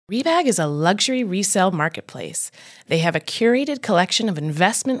Rebag is a luxury resale marketplace. They have a curated collection of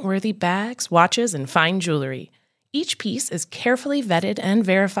investment-worthy bags, watches, and fine jewelry. Each piece is carefully vetted and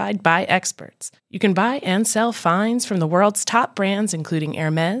verified by experts. You can buy and sell finds from the world's top brands, including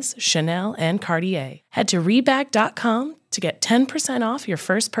Hermes, Chanel, and Cartier. Head to Rebag.com to get 10% off your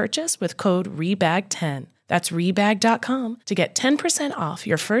first purchase with code REBAG10. That's Rebag.com to get 10% off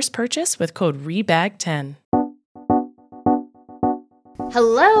your first purchase with code REBAG10.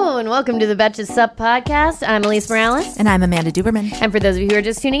 Hello and welcome to the Betches Sup podcast. I'm Elise Morales. And I'm Amanda Duberman. And for those of you who are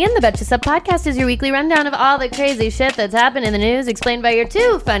just tuning in, the Betches Sup podcast is your weekly rundown of all the crazy shit that's happened in the news, explained by your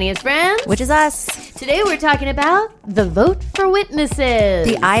two funniest friends. Which is us. Today we're talking about the vote for witnesses.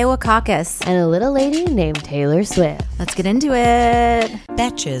 The Iowa caucus. And a little lady named Taylor Swift. Let's get into it.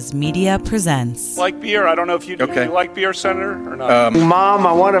 Betches Media presents. Like beer? I don't know if you do. Okay. You like beer, Senator, or not? Mom,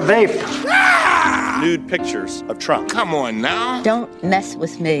 I want a vape. Nude pictures of Trump. Come on now. Don't mess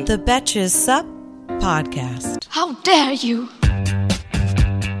with me. The Betches Sup podcast. How dare you?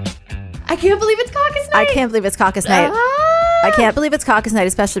 I can't believe it's caucus night. I can't believe it's caucus night. I can't believe it's caucus night,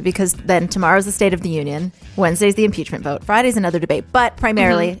 especially because then tomorrow's the State of the Union. Wednesday's the impeachment vote. Friday's another debate, but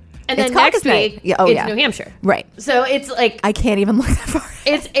primarily And it's then caucus next week, night. it's New Hampshire. Right. So it's like... I can't even look that far.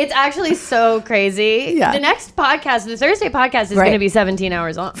 It's actually so crazy. Yeah. The next podcast, the Thursday podcast, is going to be 17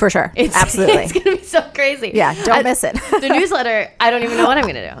 hours long. For sure. Absolutely. Absolutely. It's going to be so crazy. Yeah, don't miss it. The newsletter, I don't even know what I'm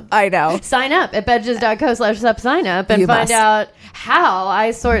going to do. I know. Sign up at betches.co/sup sign up and You find must. out how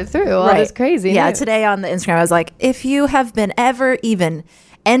I sort through all this crazy Yeah, news. today on the Instagram, I was like, if you have been ever even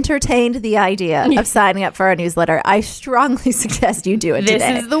entertained the idea of signing up for our newsletter, I strongly suggest you do it This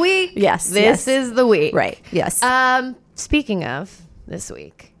today. is the week. Yes. This is the week. Right. Yes. Speaking of this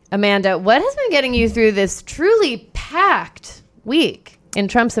week, Amanda, what has been getting you through this truly packed week in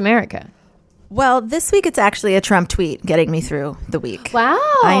Trump's America? Well, this week it's actually a Trump tweet getting me through the week. Wow.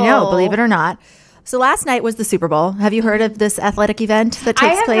 I know, believe it or not. So last night was the Super Bowl. Have you heard of this athletic event that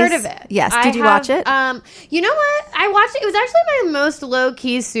takes place? I have heard of it. Yes. Did you watch it? You know what? I watched it. It was actually my most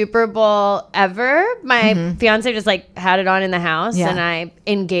low-key Super Bowl ever. My fiance just like had it on in the house and I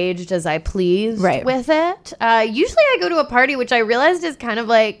engaged as I pleased with it. Usually I go to a party, which I realized is kind of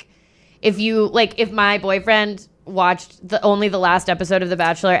like if my boyfriend watched only the last episode of The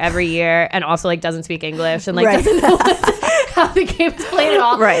Bachelor every year and also like doesn't speak English and like doesn't know how the game is played at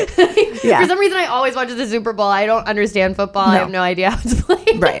all. Right. For some reason I always watch the Super Bowl. I don't understand football. I have no idea how it's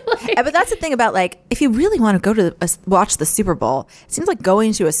played. Right. But that's the thing about like, if you really want to go to watch the Super Bowl, it seems like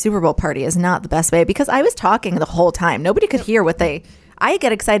going to a Super Bowl party is not the best way because I was talking the whole time. Nobody could hear I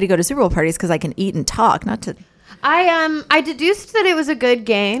get excited to go to Super Bowl parties because I can eat and talk, not to. I deduced that it was a good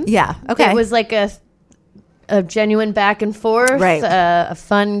game. Yeah. Okay. It was like a genuine back and forth, a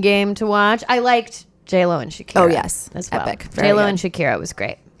fun game to watch. I liked J-Lo and Shakira. Oh, yes. As well. Epic. J-Lo and Shakira was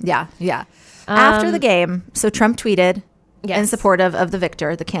great. Yeah, yeah. After the game, so Trump tweeted in support of the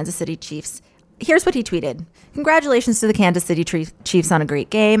victor, the Kansas City Chiefs. Here's what he tweeted. Congratulations to the Kansas City Chiefs on a great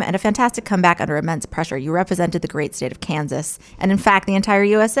game and a fantastic comeback under immense pressure. You represented the great state of Kansas and, in fact, the entire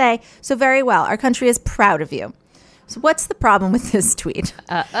USA. So very well. Our country is proud of you. So what's the problem with this tweet?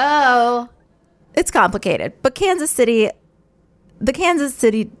 Uh-oh. It's complicated, but the Kansas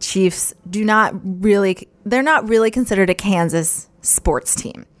City Chiefs they're not really considered a Kansas sports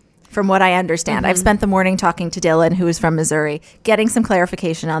team, from what I understand. I've spent the morning talking to Dylan, who is from Missouri, getting some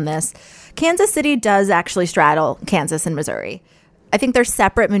clarification on this. Kansas City does actually straddle Kansas and Missouri. I think they're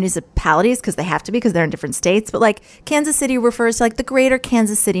separate municipalities because they have to be because they're in different states. But like Kansas City refers to like the greater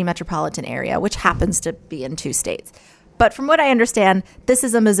Kansas City metropolitan area, which happens to be in 2 states. But from what I understand, this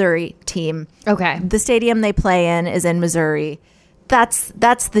is a Missouri team. Okay. The stadium they play in is in Missouri. That's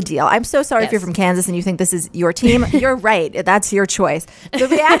the deal. I'm so sorry if you're from Kansas and you think this is your team. You're right. That's your choice. The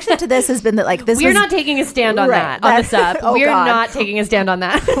reaction to this has been that like we're not taking a stand on that on the sub. We're not taking a stand on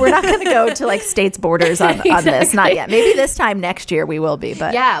that. We're not going to go to like states borders on this. Not yet. Maybe this time next year we will be.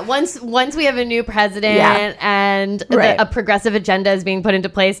 But yeah, once we have a new president and a progressive agenda is being put into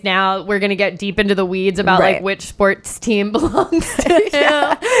place, now we're going to get deep into the weeds about like which sports team belongs to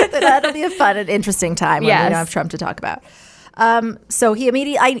who. That'll be a fun and interesting time when we don't have Trump to talk about. So he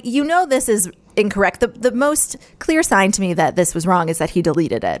immediately, this is incorrect. The most clear sign to me that this was wrong is that he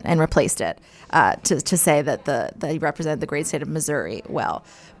deleted it and replaced it to say that he represented the great state of Missouri well.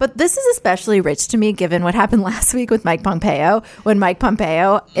 But this is especially rich to me given what happened last week with Mike Pompeo, when Mike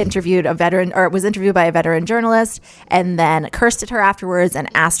Pompeo was interviewed by a veteran journalist and then cursed at her afterwards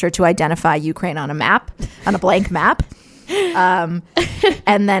and asked her to identify Ukraine on a blank map.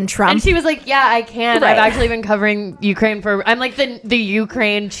 And then Trump. And she was like, yeah, I can. Right. I've actually been covering Ukraine I'm like the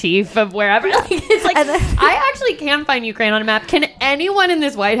Ukraine chief of wherever. Like, it's like, I actually can find Ukraine on a map. Can anyone in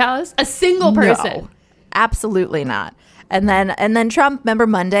this White House? A single person? No, absolutely not. And then Trump, remember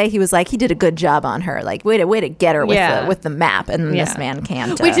Monday, he was like, he did a good job on her. Like, way to get her with the map. And then this man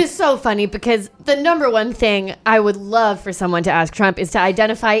can't. Which is so funny because the number one thing I would love for someone to ask Trump is to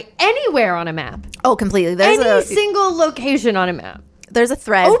identify anywhere on a map. Oh, completely. Any single location on a map. There's a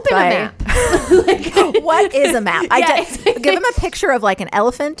thread. Open a map. What is a map? Give him a picture of like an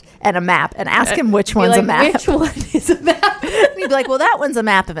elephant and a map and ask him which one's a map. Which one is a map? And he'd be like, well, that one's a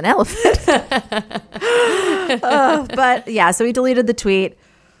map of an elephant. But yeah, so he deleted the tweet.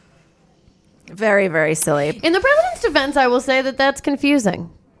 Very, very silly. In the president's defense, I will say that that's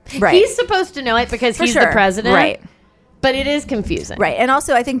confusing. Right. He's supposed to know it because he's the president. Right. But it is confusing. Right. And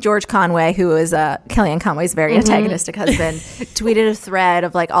also, I think George Conway, who is Kellyanne Conway's very antagonistic husband, tweeted a thread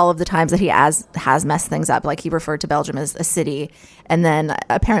of like all of the times that he has messed things up. Like he referred to Belgium as a city and then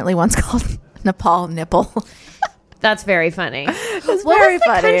apparently once called Nepal nipple. That's very funny. It's what very was the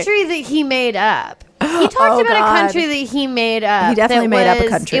funny. country that he made up? He talked about a country that he made up. He definitely made up a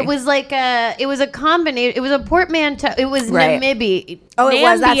country. It was like it was a combination. It was a portmanteau. It was Namibia. Oh, it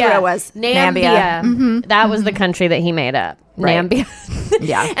was. That's what it was. Nambia. Mm-hmm. That was the country that he made up. Right. Nambia.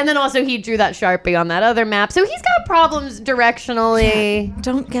 Yeah. And then also he drew that Sharpie on that other map. So he's got problems directionally.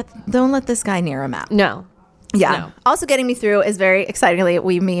 Yeah. Don't let this guy near a map. No. Yeah. No. Also getting me through is very excitingly,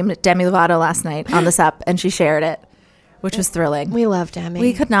 we memed Demi Lovato last night on this up and she shared it, which was thrilling. We love Demi.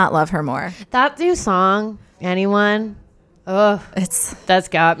 We could not love her more. That new song, Anyone? Oh, that's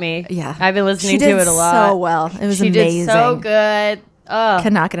got me. Yeah. I've been listening to it a lot. So well. It was amazing. She did so good. Oh.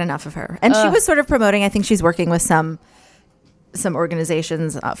 Cannot get enough of her. And she was sort of promoting, I think she's working with some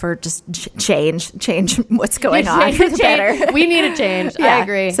organizations for just change what's going on for the better. We need a change. Yeah. I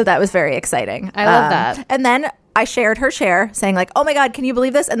agree. So that was very exciting. I love that. And then I shared her share saying like, oh my God, can you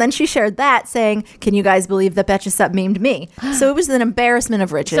believe this? And then she shared that saying, can you guys believe that Betches Up memed me? So it was an embarrassment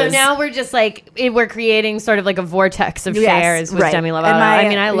of riches. So now we're just like, we're creating sort of like a vortex of shares with Demi Lovato.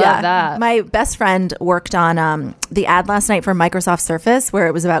 I love that. My best friend worked on the ad last night for Microsoft Surface where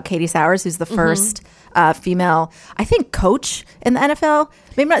it was about Katie Sowers, who's the first female, I think, coach in the NFL.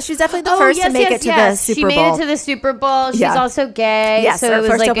 Maybe not. She's definitely the first to make it to the Super Bowl. She made it to the Super Bowl. She's also gay. Yes, so it was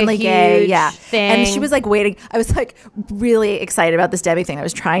first like openly a huge gay. thing. And she was like waiting. I was like really excited about this Debbie thing. I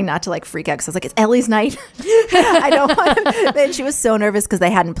was trying not to like freak out because I was like, it's Ellie's night. I don't want to. And she was so nervous because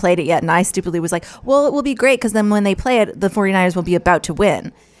they hadn't played it yet. And I stupidly was like, well, it will be great because then when they play it, the 49ers will be about to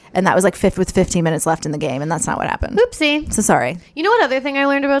win. And that was like with 15 minutes left in the game. And that's not what happened. Oopsie. So sorry. You know what other thing I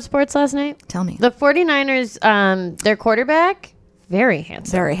learned about sports last night? Tell me. The 49ers, their quarterback, very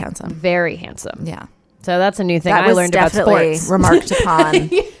handsome. Very handsome. Very handsome. Yeah. So that's a new thing that I learned about sports. Remarked upon.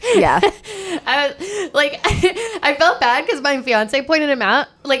 Yeah. I felt bad because my fiance pointed him out.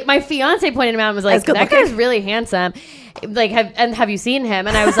 Like my fiance pointed him out and was like, that guy's really handsome. Like, have you seen him?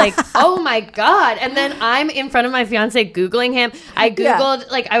 And I was like, oh my God. And then I'm in front of my fiance Googling him. I Googled,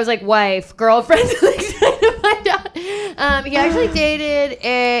 I was like, wife, girlfriend, trying to find out. He actually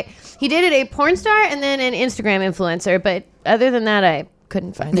dated a porn star and then an Instagram influencer. But other than that, I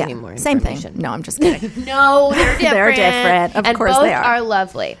couldn't find any more information. Same thing. No, I'm just kidding. No, they're different. They're different. Of course both they are. are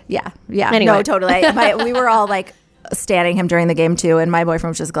lovely. Yeah. Yeah. Anyway. No, totally. We were all like standing him during the game too. And my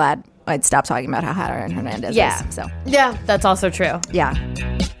boyfriend was just glad I'd stopped talking about how hot Aaron Hernandez is. So yeah, that's also true. Yeah.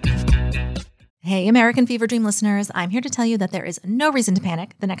 Hey, American Fever Dream listeners, I'm here to tell you that there is no reason to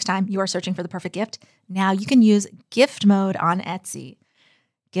panic the next time you are searching for the perfect gift. Now you can use gift mode on Etsy.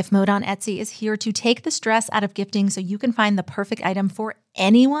 Gift mode on Etsy is here to take the stress out of gifting so you can find the perfect item for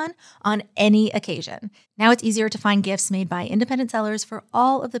anyone on any occasion. Now it's easier to find gifts made by independent sellers for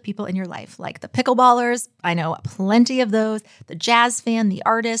all of the people in your life, like the pickleballers, I know plenty of those, the jazz fan, the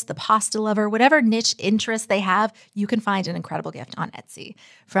artist, the pasta lover, whatever niche interest they have, you can find an incredible gift on Etsy.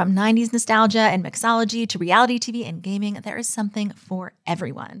 From 90s nostalgia and mixology to reality TV and gaming, there is something for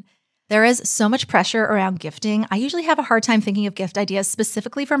everyone. There is so much pressure around gifting. I usually have a hard time thinking of gift ideas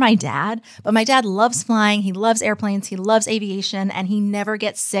specifically for my dad, but my dad loves flying, he loves airplanes, he loves aviation, and he never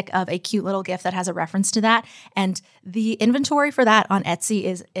gets sick of a cute little gift that has a reference to that. And the inventory for that on Etsy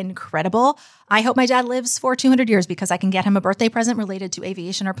is incredible. I hope my dad lives for 200 years because I can get him a birthday present related to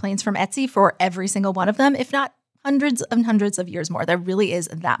aviation or planes from Etsy for every single one of them, if not hundreds and hundreds of years more. There really is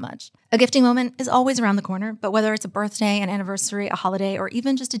that much. A gifting moment is always around the corner, but whether it's a birthday, an anniversary, a holiday, or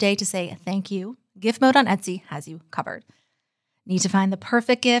even just a day to say thank you, Gift Mode on Etsy has you covered. Need to find the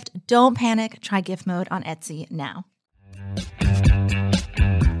perfect gift? Don't panic. Try Gift Mode on Etsy now.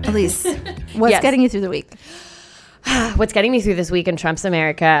 Elise, what's getting you through the week? what's getting me through this week in Trump's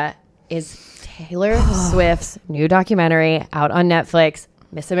America is Taylor Swift's new documentary out on Netflix,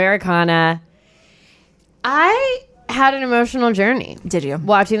 Miss Americana. I had an emotional journey. Did you?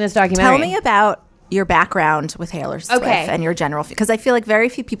 Watching this documentary. Tell me about your background with Taylor Swift and your general, because I feel like very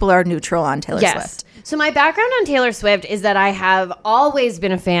few people are neutral on Taylor Swift. So my background on Taylor Swift is that I have always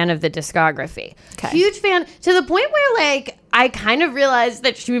been a fan of the discography. Huge fan, to the point where like I kind of realized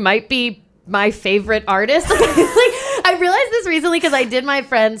that she might be my favorite artist. Like I realized this recently because I did my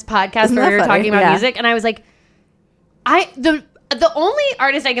friend's podcast where we were talking about music, and I was like, the only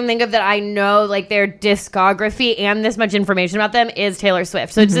artist I can think of that I know like their discography and this much information about them is Taylor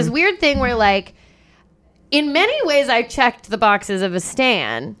Swift. So it's this weird thing where like, in many ways I checked the boxes of a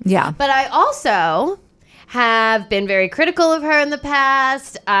stan. Yeah. But I also have been very critical of her in the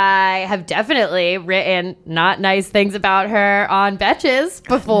past. I have definitely written not nice things about her on Betches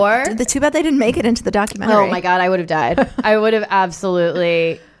before. The too bad they didn't make it into the documentary. Oh my God, I would have died. I would have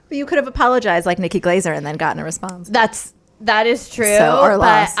absolutely. You could have apologized like Nikki Glaser and then gotten a response. That is true. Or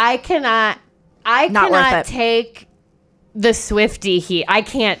but I cannot take the Swiftie heat. I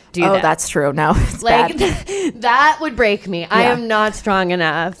can't do that. Oh, that's true. No, it's like bad. That would break me. I am not strong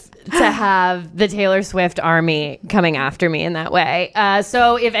enough to have the Taylor Swift army coming after me in that way.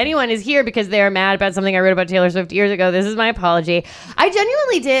 So if anyone is here because they're mad about something I wrote about Taylor Swift years ago, this is my apology. I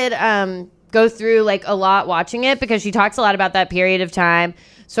genuinely did go through like a lot watching it because she talks a lot about that period of time,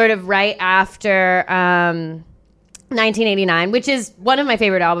 sort of right after 1989, which is one of my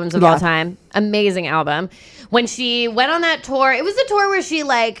favorite albums of all time. Amazing album. When she went on that tour, it was the tour where she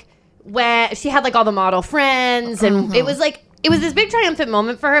like she had like all the model friends, and it was this big triumphant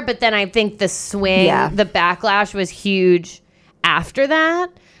moment for her. But then I think the swing, the backlash was huge after that.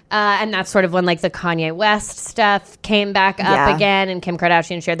 And that's sort of when like the Kanye West stuff came back up again, and Kim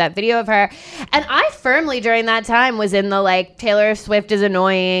Kardashian shared that video of her. And I firmly during that time was in the like Taylor Swift is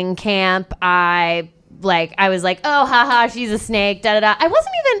annoying camp. I was like, oh, haha, she's a snake, da-da-da.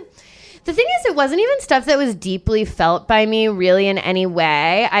 The thing is, it wasn't even stuff that was deeply felt by me really in any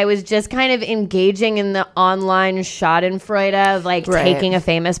way. I was just kind of engaging in the online schadenfreude of like taking a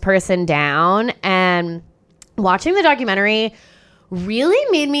famous person down. And watching the documentary really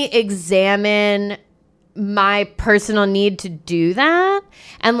made me examine my personal need to do that,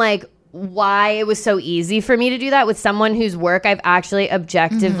 and like why it was so easy for me to do that with someone whose work I've actually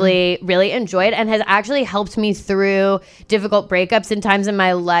objectively really enjoyed and has actually helped me through difficult breakups and times in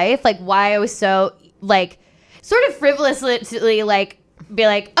my life. Like why I was so like sort of frivolously like be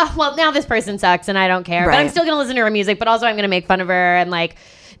like, oh, well, now this person sucks and I don't care, but I'm still going to listen to her music, but also I'm going to make fun of her and like,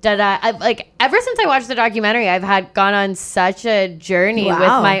 like ever since I watched the documentary, I've gone on such a journey with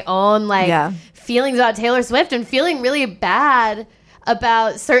my own like feelings about Taylor Swift and feeling really bad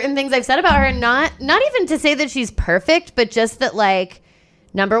about certain things I've said about her. Not even to say that she's perfect, but just that like,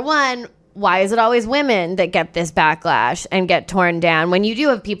 number one, why is it always women that get this backlash and get torn down when you do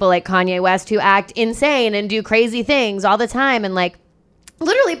have people like Kanye West who act insane and do crazy things all the time and like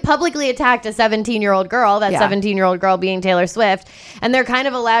literally publicly attacked a 17-year-old girl, that 17-year-old girl being Taylor Swift, and they're kind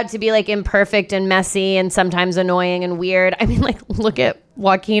of allowed to be like imperfect and messy and sometimes annoying and weird. I mean, like look at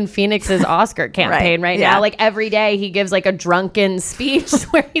Joaquin Phoenix's Oscar campaign right now. Like every day he gives like a drunken speech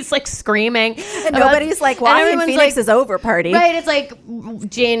where he's like screaming. And nobody's like, Joaquin Phoenix is over party. Right, it's like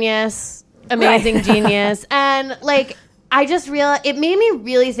genius, amazing genius. And like I just realized, it made me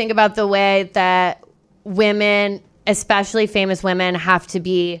really think about the way that women, especially famous women, have to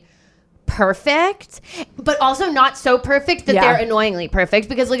be perfect, but also not so perfect that they're annoyingly perfect.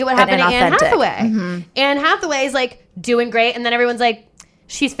 Because look at what happened to Anne Hathaway. Anne Hathaway is like doing great, and then everyone's like,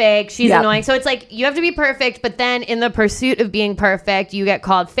 she's fake, she's annoying. So it's like you have to be perfect, but then in the pursuit of being perfect, you get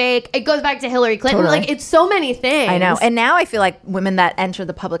called fake. It goes back to Hillary Clinton. Like it's so many things. I know. And now I feel like women that enter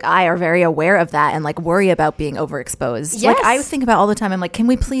the public eye are very aware of that and like worry about being overexposed. Like I think about all the time, I'm like, can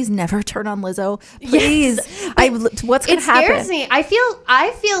we please never turn on Lizzo? Please. What's going to happen? It scares me.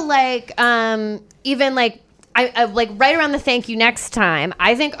 I feel like even like I like right around the thank you next time,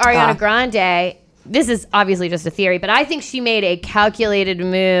 I think Ariana Grande, this is obviously just a theory, but I think she made a calculated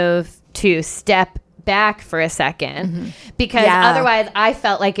move to step back for a second because otherwise I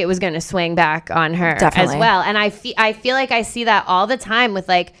felt like it was going to swing back on her as well. And I feel like I see that all the time with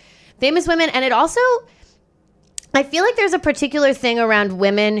like famous women. And it also, I feel like there's a particular thing around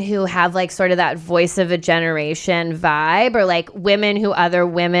women who have like sort of that voice of a generation vibe, or like women who other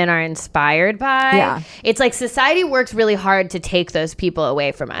women are inspired by. Yeah. It's like society works really hard to take those people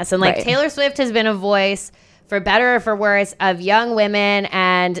away from us. And like Taylor Swift has been a voice, for better or for worse, of young women,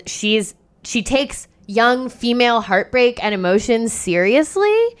 and she takes young female heartbreak and emotions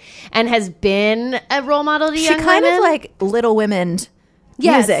seriously and has been a role model to young women. She kind of like Little Women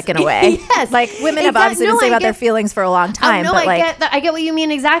music in a way. Yes. Like women have obviously been saying about their feelings for a long time. No, but I get what you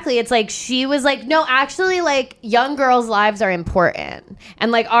mean exactly. It's like she was like, no, actually, like young girls' lives are important,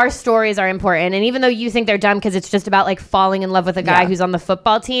 and like our stories are important. And even though you think they're dumb because it's just about like falling in love with a guy who's on the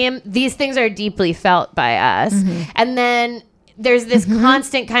football team, these things are deeply felt by us. And then there's this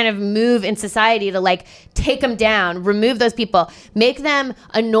constant kind of move in society to like take them down, remove those people, make them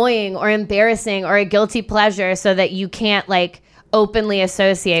annoying or embarrassing or a guilty pleasure so that you can't like openly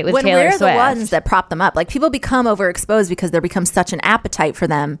associate with Taylor Swift. We're the ones that prop them up. Like people become overexposed because there becomes such an appetite for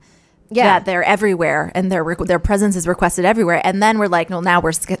them that they're everywhere and their presence is requested everywhere. And then we're like, well, now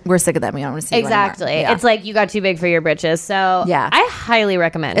we're sick of them. We don't want to see exactly. It's like you got too big for your britches. So I highly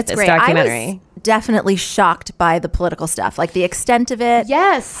recommend this documentary. I was definitely shocked by the political stuff, like the extent of it.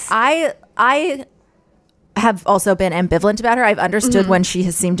 Yes, I have also been ambivalent about her. I've understood when she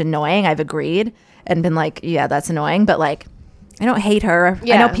has seemed annoying. I've agreed and been like, yeah, that's annoying, but like, I don't hate her.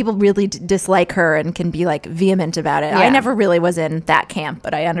 I know people really dislike her and can be like vehement about it. I never really was in that camp,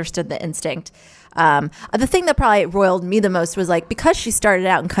 but I understood the instinct. The thing that probably roiled me the most was like because she started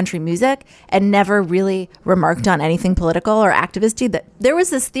out in country music and never really remarked on anything political or activisty, that there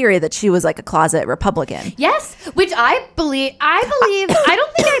was this theory that she was like a closet Republican. Yes, which I believe. I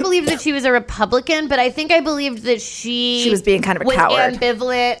don't think I believed that she was a Republican, but I think I believed that she was being kind of a coward,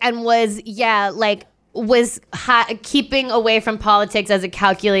 ambivalent, and was keeping away from politics as a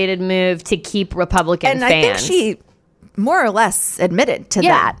calculated move to keep Republican fans. And I think she more or less admitted to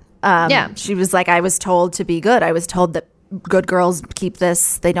that. She was like, I was told to be good. I was told that good girls keep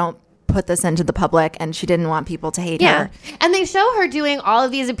this. They don't put this into the public, and she didn't want people to hate her. And they show her doing all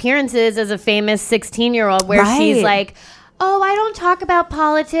of these appearances as a famous 16-year-old where she's like, oh, I don't talk about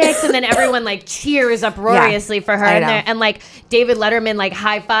politics. And then everyone like cheers uproariously for her. And like David Letterman like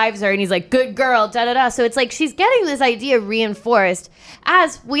high fives her and he's like, good girl, da da da. So it's like she's getting this idea reinforced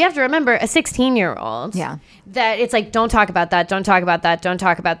as we have to remember a 16-year-old. Yeah. That it's like, don't talk about that. Don't talk about that. Don't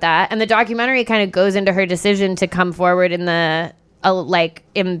talk about that. And the documentary kind of goes into her decision to come forward in the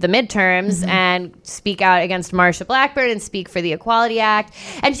midterms and speak out against Marsha Blackburn and speak for the Equality Act.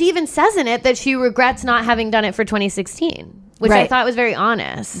 And she even says in it that she regrets not having done it for 2016, which I thought was very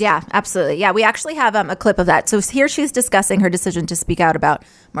honest. Yeah, absolutely. Yeah, we actually have a clip of that. So here she's discussing her decision to speak out about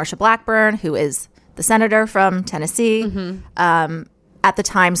Marsha Blackburn, who is the senator from Tennessee. At the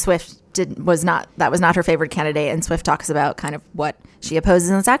time, Swift was not her favorite candidate, and Swift talks about kind of what she opposes,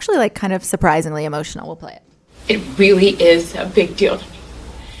 and it's actually like kind of surprisingly emotional. We'll play it. It really is a big deal to me.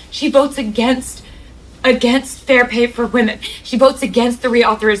 She votes against fair pay for women. She votes against the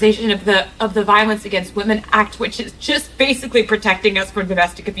reauthorization of the Violence Against Women Act, which is just basically protecting us from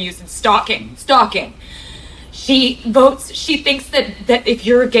domestic abuse and stalking. She thinks that if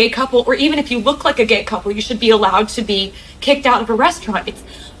you're a gay couple, or even if you look like a gay couple, you should be allowed to be kicked out of a restaurant. It's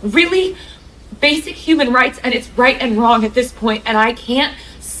really basic human rights, and it's right and wrong at this point. And I can't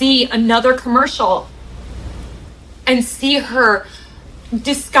see another commercial and see her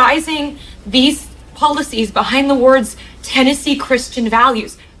disguising these policies behind the words Tennessee Christian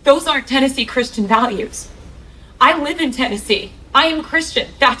values. Those aren't Tennessee Christian values. I live in Tennessee. I am Christian.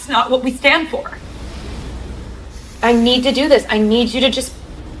 That's not what we stand for. I need to do this. I need you to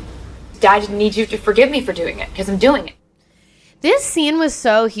I need you to forgive me for doing it, because I'm doing it. This scene was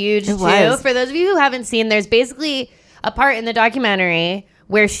so huge, too. For those of you who haven't seen, there's basically a part in the documentary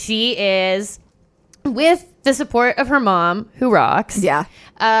where she is with the support of her mom, who rocks. Yeah.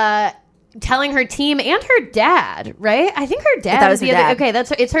 Telling her team and her dad, right? I think her dad. That was her dad. Okay,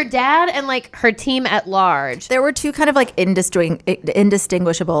 it's her dad and like her team at large. There were two kind of like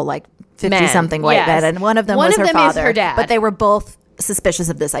indistinguishable like 50-something white men, and one of them was her father. Is her dad. But they were both suspicious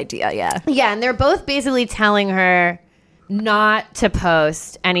of this idea. Yeah, and they're both basically telling her not to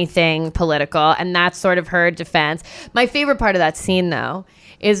post anything political, and that's sort of her defense. My favorite part of that scene, though,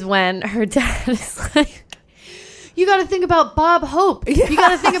 is when her dad is like, you got to think about Bob Hope. You got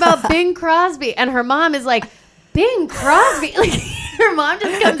to think about Bing Crosby. And her mom is like, Bing Crosby? Like, her mom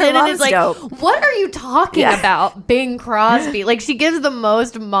just comes in and is like, dope. What are you talking about, Bing Crosby? Like, she gives the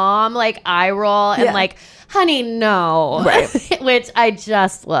most mom, like, eye roll and like, honey, no. Right. Which I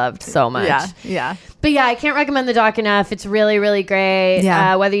just loved so much. Yeah. But yeah, I can't recommend the doc enough. It's really, really great.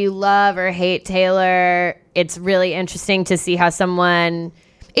 Whether you love or hate Taylor, it's really interesting to see how someone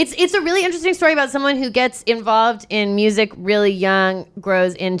It's a really interesting story about someone who gets involved in music really young,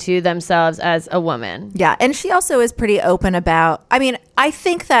 grows into themselves as a woman. Yeah, and she also is pretty open about, I mean, I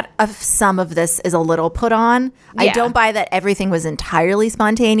think that some of this is a little put on. I don't buy that everything was entirely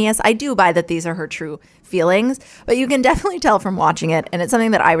spontaneous. I do buy that these are her true feelings, but you can definitely tell from watching it, and it's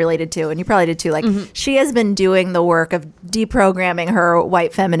something that I related to, and you probably did too, like she has been doing the work of deprogramming her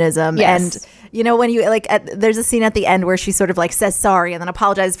white feminism. And you know, when you like there's a scene at the end where she sort of like says sorry and then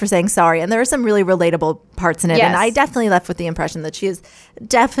apologizes for saying sorry, and there are some really relatable parts in it. And I definitely left with the impression that she is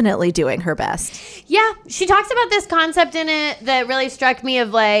definitely doing her best. Yeah, she talks about this concept in it that really struck me,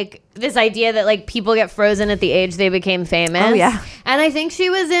 of like this idea that like people get frozen at the age they became famous. Oh yeah. And I think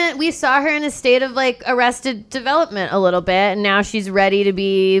we saw her in a state of like arrested development a little bit, and now she's ready to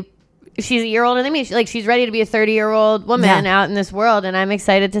be, she's a year older than me. She's ready to be a 30-year-old woman out in this world, and I'm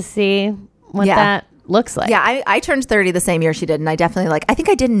excited to see what that looks like. Yeah, I turned 30 the same year she did, and I definitely I think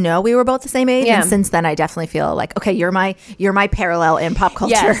I didn't know we were both the same age, and since then I definitely feel like, okay, you're my parallel in pop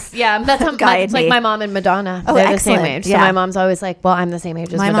culture. Yes, yeah, that's how it's like my mom and Madonna. Oh, they're excellent. the same age. Yeah. So my mom's always like, well, I'm the same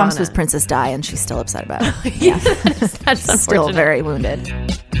age as my Madonna. mom's was Princess Di, and she's still upset about it. Yeah, that's still very wounded.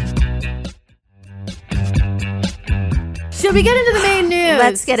 Should we get into the main news?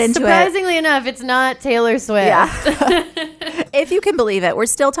 Let's get into Surprisingly enough, it's not Taylor Swift. Yeah. If you can believe it, we're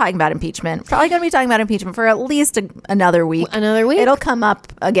still talking about impeachment. Probably going to be talking about impeachment for at least another week. Another week? It'll come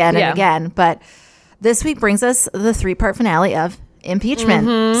up again and again. But this week brings us the 3-part finale of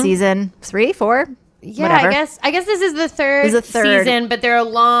impeachment. Season 3, 4? Yeah, whatever. I guess this is the third season, but there are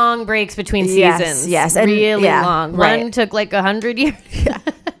long breaks between seasons. Yes, and really long. Right. One took like 100 years.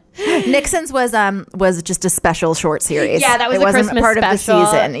 Nixon's was just a special short series. Yeah, that was it a wasn't Christmas part special.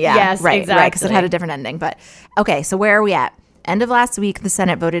 of the season. Yeah, yes, right, exactly. because it had a different ending. But okay, so where are we at? End of last week, the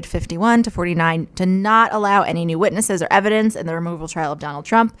Senate voted 51-49 to not allow any new witnesses or evidence in the removal trial of Donald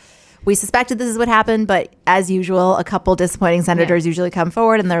Trump. We suspected this is what happened, but as usual, a couple disappointing senators usually come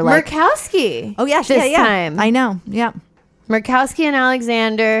forward and they're like, Murkowski. "Oh yeah, this time I know, yeah." Murkowski and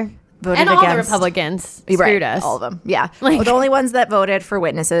Alexander Voted and all against. the Republicans screwed Right, us. all of them. Yeah, well, the only ones that voted for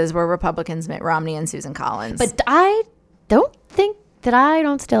witnesses were Republicans Mitt Romney and Susan Collins. But I don't think that I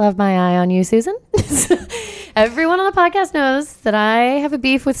don't still have my eye on you, Susan. Everyone on the podcast knows that I have a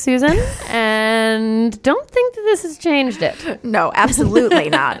beef with Susan and don't think that this has changed it. No, absolutely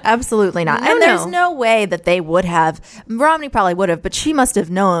not. Absolutely not. And there's no way that they would have. Romney probably would have, but she must have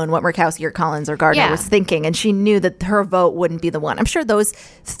known what Murkowski or Collins or Gardner was thinking, and she knew that her vote wouldn't be the one. I'm sure those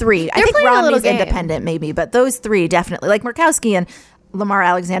three, I think Romney's independent maybe, but those three definitely, like Murkowski and Lamar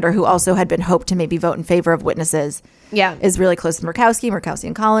Alexander, who also had been hoped to maybe vote in favor of witnesses, is really close to Murkowski. Murkowski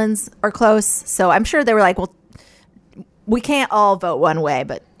and Collins are close. So I'm sure they were like, well, we can't all vote one way,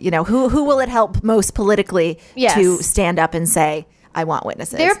 but you know, who will it help most politically to stand up and say, I want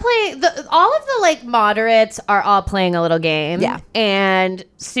witnesses? They're playing all of the like moderates are all playing a little game. Yeah. And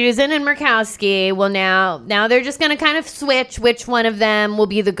Susan and Murkowski will now they're just going to kind of switch which one of them will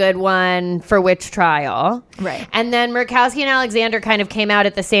be the good one for which trial. Right. And then Murkowski and Alexander kind of came out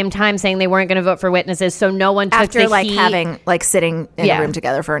at the same time saying they weren't going to vote for witnesses, so no one took after the heat. having sitting in a room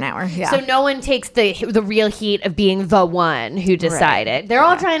together for an hour. Yeah. So no one takes the real heat of being the one who decided. Right. They're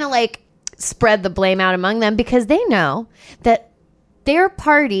all trying to like spread the blame out among them because they know that their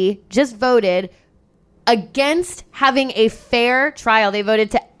party just voted against having a fair trial. They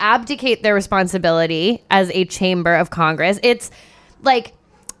voted to abdicate their responsibility as a chamber of Congress. It's like,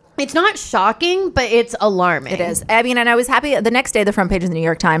 it's not shocking, but it's alarming. It is. I mean, and I was happy the next day, the front page of the New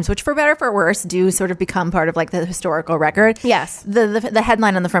York Times, which for better or for worse, do sort of become part of like the historical record. Yes. The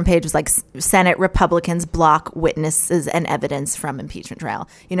headline on the front page was like, Senate Republicans block witnesses and evidence from impeachment trial.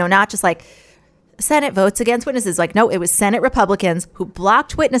 You know, not just like Senate votes against witnesses. Like, no, it was Senate Republicans who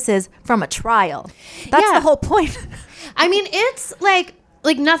blocked witnesses from a trial. That's the whole point. I mean, it's like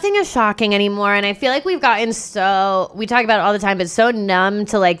nothing is shocking anymore. And I feel like we've gotten we talk about it all the time, but so numb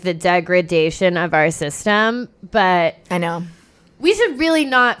to like the degradation of our system. But I know we should really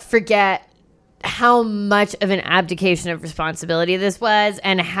not forget how much of an abdication of responsibility this was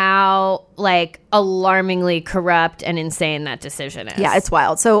and how like alarmingly corrupt and insane that decision is. Yeah, it's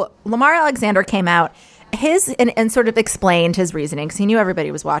wild. So Lamar Alexander came out and sort of explained his reasoning because he knew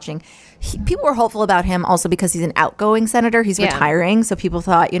everybody was watching. People were hopeful about him also because he's an outgoing senator. He's retiring. So people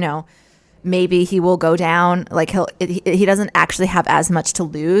thought, you know, maybe he will go down. Like he doesn't actually have as much to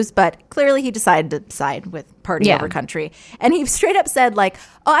lose, but clearly he decided to side with party over country. And he straight up said like,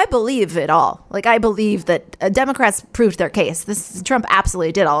 oh, I believe it all. Like I believe that Democrats proved their case. Trump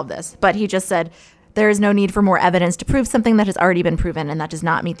absolutely did all of this. But he just said, there is no need for more evidence to prove something that has already been proven, and that does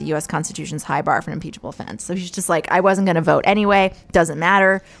not meet the U.S. Constitution's high bar for an impeachable offense. So he's just like, I wasn't going to vote anyway. Doesn't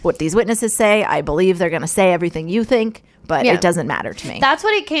matter what these witnesses say. I believe they're going to say everything you think, but it doesn't matter to me. That's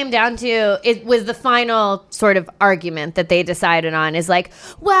what it came down to. It was the final sort of argument that they decided on is like,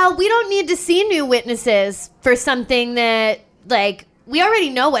 well, we don't need to see new witnesses for something that, like, we already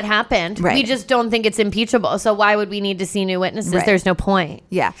know what happened. Right. We just don't think it's impeachable. So why would we need to see new witnesses? Right. There's no point.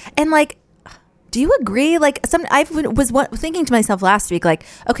 Yeah. And like, do you agree? Like, I was thinking to myself last week, like,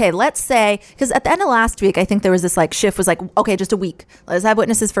 okay, let's say, because at the end of last week, I think there was this like shift was like, okay, just a week. Let's have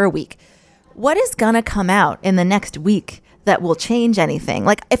witnesses for a week. What is going to come out in the next week that will change anything?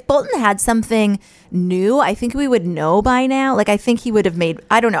 Like, if Bolton had something new, I think we would know by now. Like, I think he would have made,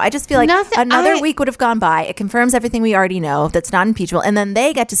 I don't know. I just feel like another week would have gone by. It confirms everything we already know that's not impeachable. And then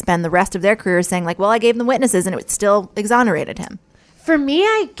they get to spend the rest of their career saying like, well, I gave them witnesses and it still exonerated him. For me,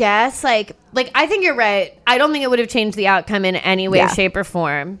 I guess, like I think you're right. I don't think it would have changed the outcome in any way, shape, or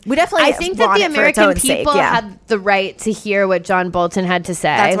form. We definitely I think that the American people had the right to hear what John Bolton had to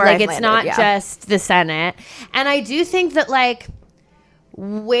say. That's where like, I've it's landed, not just the Senate. And I do think that, like,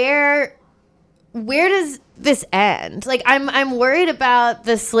 where does this end? Like, I'm worried about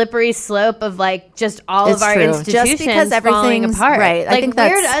the slippery slope of, like, just all of our institutions just because falling apart. Right. Like, I think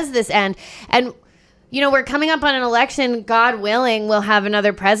where does this end? And you know, we're coming up on an election. God willing, we'll have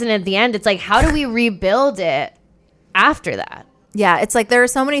another president at the end. It's like, how do we rebuild it after that? Yeah, it's like there are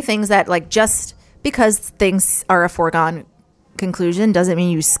so many things that, like, just because things are a foregone conclusion doesn't mean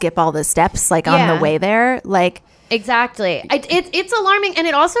you skip all the steps, like, on the way there. Like, exactly. It's alarming. And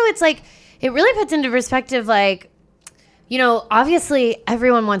it's like, it really puts into perspective, like, you know, obviously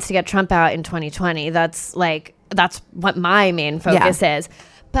everyone wants to get Trump out in 2020. That's what my main focus is.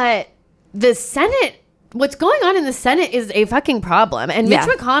 But the Senate, what's going on in the Senate is a fucking problem. And Mitch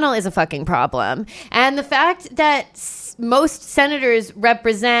McConnell is a fucking problem. And the fact that most senators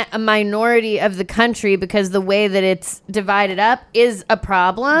represent a minority of the country because the way that it's divided up is a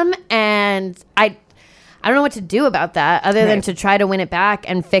problem. And I don't know what to do about that other than to try to win it back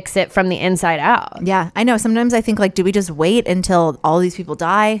and fix it from the inside out. Yeah, I know. Sometimes I think, like, do we just wait until all these people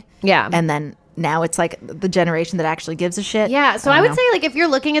die? Yeah. And then now it's like the generation that actually gives a shit. Yeah. So I would say, like, if you're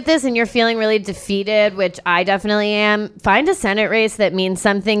looking at this and you're feeling really defeated, which I definitely am, find a Senate race that means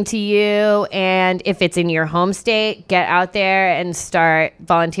something to you. And if it's in your home state, get out there and start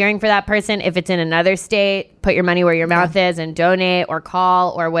volunteering for that person. If it's in another state, put your money where your mouth is and donate or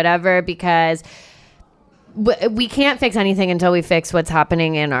call or whatever, because we can't fix anything until we fix what's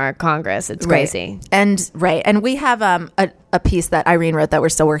happening in our Congress. It's crazy. And we have a piece that Irene wrote that we're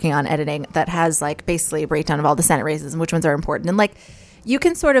still working on editing that has, like, basically a breakdown of all the Senate races and which ones are important. And, like, you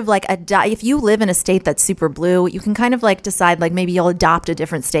can sort of, like, if you live in a state that's super blue, you can kind of, like, decide, like, maybe you'll adopt a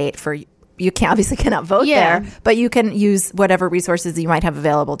different state for you cannot vote there, but you can use whatever resources you might have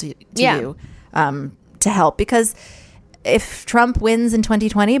available to you to help. Because if Trump wins in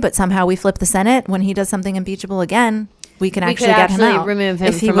 2020, but somehow we flip the Senate when he does something impeachable again, we can actually get him out. Remove him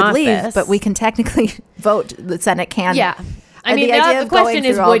if he from would office. Leave, but we can technically vote. The Senate can. Yeah. I mean, the idea the question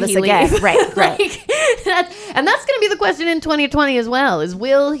is, would he leave? Right. And that's going to be the question in 2020 as well, is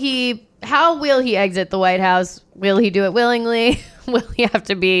how will he exit the White House? Will he do it willingly? Will he have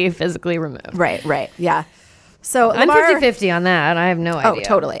to be physically removed? Right. Yeah. So I'm 50-50 on that. I have no idea. Oh,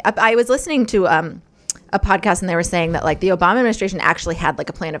 totally. I was listening to a podcast and they were saying that, like, the Obama administration actually had, like,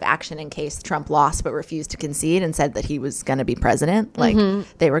 a plan of action in case Trump lost but refused to concede and said that he was going to be president. Like,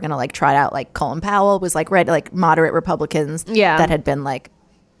 they were going to, like, trot out, like, Colin Powell was, like, like, moderate Republicans that had been, like,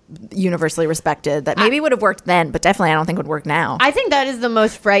 universally respected, that maybe would have worked then, but definitely I don't think would work now. I think that is the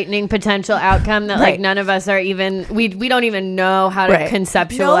most frightening potential outcome that like none of us are even we don't even know how to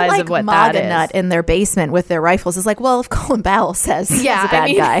conceptualize of what that is. Nut in their basement with their rifles is like, well, if Colin Powell says he's a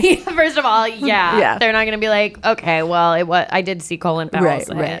bad guy. First of all, they're not going to be like, okay, well, I did see Colin Powell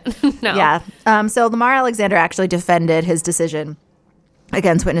say it. No. Yeah. So Lamar Alexander actually defended his decision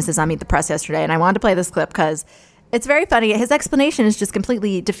against witnesses on Meet the Press yesterday, and I wanted to play this clip because it's very funny. His explanation is just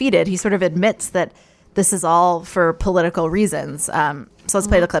completely defeated. He sort of admits that this is all for political reasons. So let's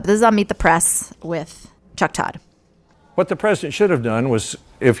play the clip. This is on Meet the Press with Chuck Todd. What the president should have done was,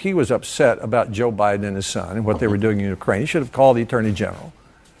 if he was upset about Joe Biden and his son and what they were doing in Ukraine, he should have called the attorney general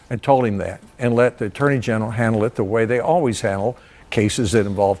and told him that and let the attorney general handle it the way they always handle cases that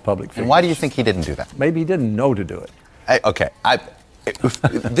involve public figures. And why do you think he didn't do that? Maybe he didn't know to do it.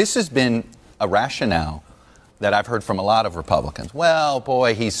 This has been a rationale that I've heard from a lot of Republicans. Well,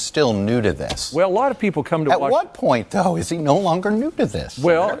 boy, he's still new to this. Well, a lot of people come to At what point, though, is he no longer new to this?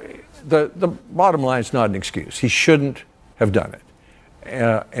 Well, the bottom line is not an excuse. He shouldn't have done it.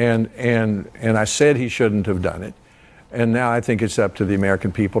 And I said he shouldn't have done it. And now I think it's up to the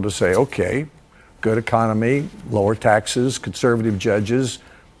American people to say, okay, good economy, lower taxes, conservative judges,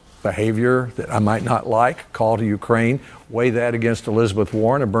 behavior that I might not like, call to Ukraine, weigh that against Elizabeth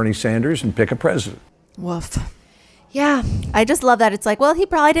Warren or Bernie Sanders and pick a president. Woof. Yeah. I just love that. It's like, well, he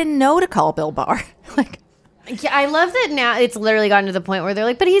probably didn't know to call Bill Barr. Like, yeah, I love that now it's literally gotten to the point where they're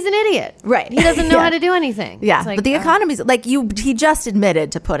like, but he's an idiot. Right. He doesn't know how to do anything. Yeah. Like, but the economy's like he just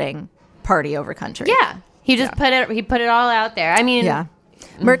admitted to putting party over country. Yeah. He just put it all out there. I mean, yeah.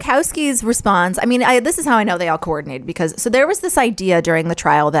 Murkowski's response, I mean, this is how I know they all coordinated, because so there was this idea during the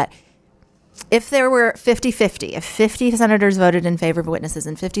trial that if there were 50-50, if 50 senators voted in favor of witnesses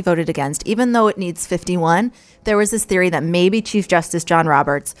and 50 voted against, even though it needs 51, there was this theory that maybe Chief Justice John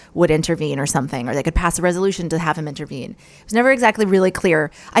Roberts would intervene or something, or they could pass a resolution to have him intervene. It was never exactly really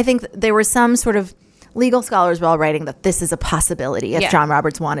clear. I think there were some sort of legal scholars were all writing that this is a possibility if John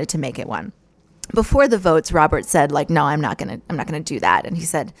Roberts wanted to make it one. Before the votes, Roberts said, like, no, I'm not gonna do that. And he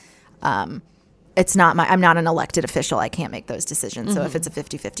said, I'm not an elected official. I can't make those decisions. So if it's a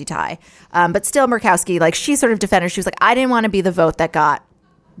 50-50 tie. But still, Murkowski, like, she sort of defended. She was like, I didn't want to be the vote that got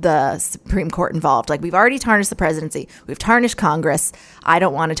the Supreme Court involved. Like, we've already tarnished the presidency. We've tarnished Congress. I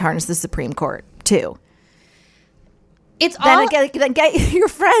don't want to tarnish the Supreme Court, too. It's then get your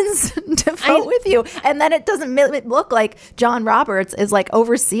friends to vote with you, and then it doesn't look like John Roberts is like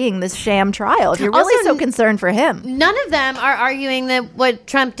overseeing this sham trial. If you're really so concerned for him, none of them are arguing that what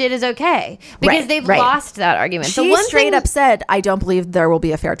Trump did is okay, because they've lost that argument. She straight up said, "I don't believe there will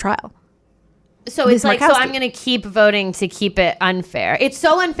be a fair trial." So it's like, so I'm going to keep voting to keep it unfair. It's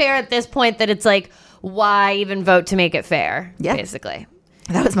so unfair at this point that it's like, why even vote to make it fair? Yeah, basically,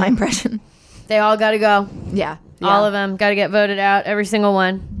 that was my impression. They all got to go. Yeah. All of them got to get voted out. Every single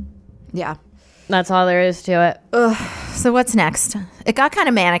one. Yeah. That's all there is to it. Ugh. So what's next? It got kind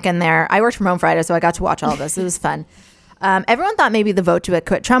of manic in there. I worked from home Friday, so I got to watch all this. It was fun. Everyone thought maybe the vote to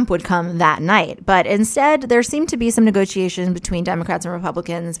acquit Trump would come that night. But instead, there seemed to be some negotiation between Democrats and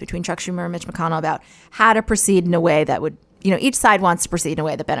Republicans, between Chuck Schumer and Mitch McConnell, about how to proceed in a way that would, each side wants to proceed in a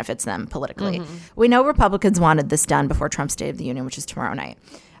way that benefits them politically. Mm-hmm. We know Republicans wanted this done before Trump's State of the Union, which is tomorrow night.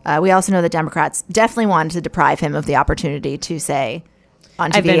 We also know that Democrats definitely wanted to deprive him of the opportunity to say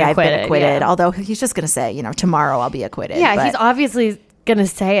on TV, I've been acquitted. Yeah. Although he's just going to say, tomorrow I'll be acquitted. Yeah, but he's obviously going to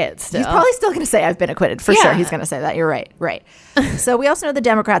say it still. He's probably still going to say I've been acquitted. For sure he's going to say that. You're right. Right. So we also know the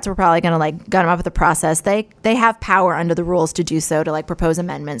Democrats were probably going to gun him up with the process. They have power under the rules to do so, to propose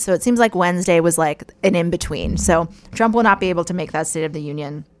amendments. So it seems like Wednesday was an in-between. So Trump will not be able to make that State of the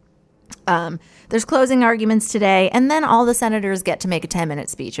Union. There's closing arguments today, and then all the senators get to make a 10-minute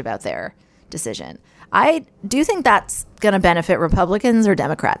speech about their decision. I do think that's going to benefit Republicans or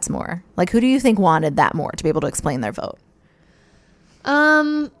Democrats more. Who do you think wanted that more to be able to explain their vote? I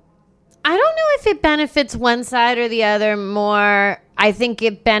don't know if it benefits one side or the other more. I think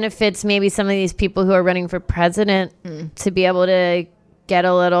it benefits maybe some of these people who are running for president to be able to get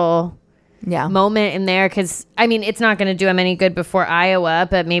a little moment in there, because it's not going to do them any good before Iowa,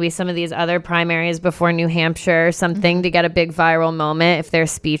 but maybe some of these other primaries before New Hampshire, something to get a big viral moment if their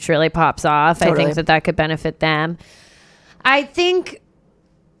speech really pops off. Totally. I think that could benefit them. I think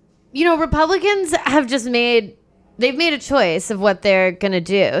Republicans have they've made a choice of what they're going to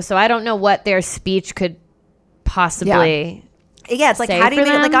do, so I don't know what their speech could possibly it's like, how do you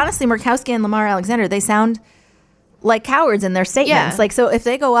make it? Honestly, Murkowski and Lamar Alexander, they sound like cowards in their statements. So if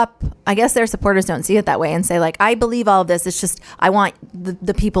they go up, I guess their supporters don't see it that way and say, I believe all of this. It's just, I want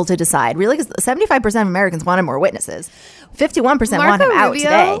the people to decide. Really, because 75% of Americans wanted more witnesses. 51% want him out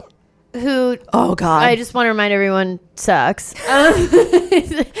today. Who, oh God, I just want to remind everyone, sucks.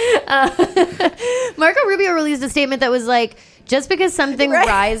 Marco Rubio released a statement that was just because something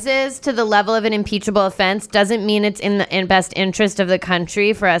rises to the level of an impeachable offense doesn't mean it's in the best interest of the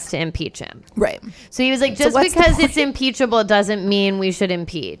country for us to impeach him. Right. So he was just because it's impeachable doesn't mean we should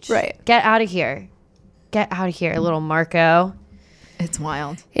impeach. Right. Get out of here. Get out of here, little Marco. It's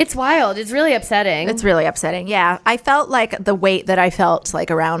wild. It's wild. It's really upsetting. It's really upsetting. Yeah. I felt the weight that I felt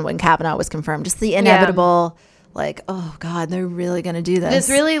around when Kavanaugh was confirmed, just the inevitable, oh God, they're really going to do this. This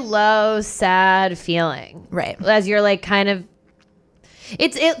really low, sad feeling. Right. As you're kind of,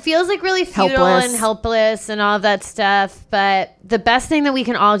 it feels really futile and helpless and all of that stuff. But the best thing that we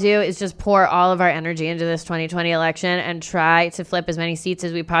can all do is just pour all of our energy into this 2020 election and try to flip as many seats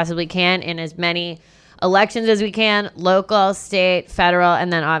as we possibly can in as many elections as we can, local, state, federal,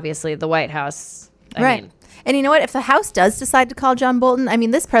 and then obviously the White House. I mean. And you know what? If the House does decide to call John Bolton,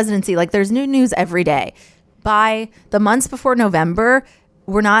 this presidency, there's new news every day. By the months before November,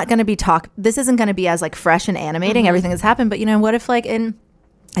 we're not going to be this isn't going to be as like fresh and animating everything that's happened. But what if like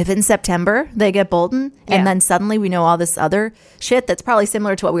if in September they get Bolton and then suddenly we know all this other shit that's probably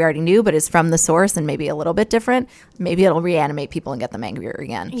similar to what we already knew, but is from the source and maybe a little bit different, maybe it'll reanimate people and get them angrier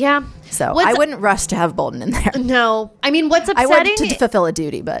again. Yeah. So I wouldn't rush to have Bolton in there. No. I mean, what's upsetting... I would to fulfill a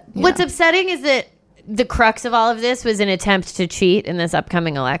duty, but... What's upsetting is that the crux of all of this was an attempt to cheat in this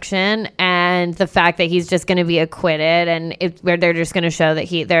upcoming election, and the fact that he's just going to be acquitted, and where they're just going to show that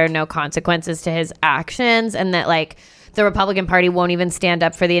there are no consequences to his actions, and that like the Republican Party won't even stand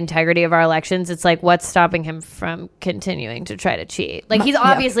up for the integrity of our elections. It's like, what's stopping him from continuing to try to cheat? Like, he's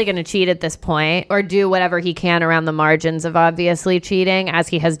obviously going to cheat at this point, or do whatever he can around the margins of obviously cheating, as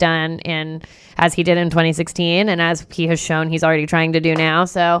he has done as he did in 2016, and as he has shown he's already trying to do now.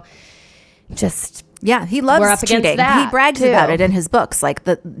 So just... Yeah, he loves cheating. He brags about it in his books. Like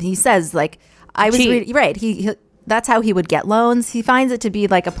he says, like I was reading, right. He that's how he would get loans. He finds it to be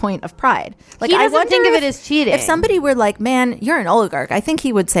like a point of pride. Like he doesn't think of it as cheating. If somebody were like, "Man, you're an oligarch," I think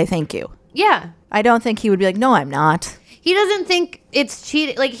he would say thank you. Yeah, I don't think he would be like, "No, I'm not." He doesn't think it's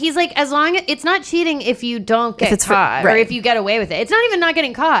cheating. Like he's like, as long as it's not cheating if you don't get caught, or if you get away with it. It's not even not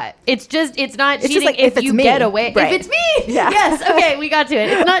getting caught. It's not cheating just like if you get away. Right. If it's me, yes, okay, we got to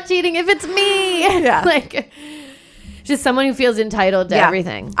it. It's not cheating if it's me. Yeah, like just someone who feels entitled to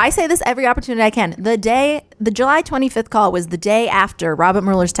everything. I say this every opportunity I can. The July 25th call was the day after Robert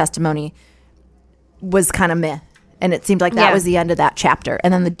Mueller's testimony was kind of meh. And it seemed like that was the end of that chapter.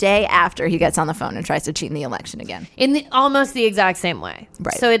 And then the day after, he gets on the phone and tries to cheat in the election again. In almost the exact same way.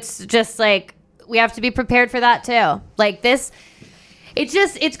 Right. So it's just like, we have to be prepared for that too. Like this,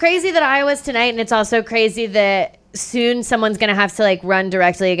 it's crazy that Iowa's tonight. And it's also crazy that soon someone's going to have to like run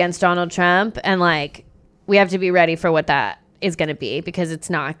directly against Donald Trump. And like, we have to be ready for what that is going to be, because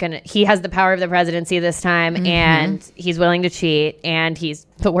it's not going to, he has the power of the presidency this time, and he's willing to cheat, and he's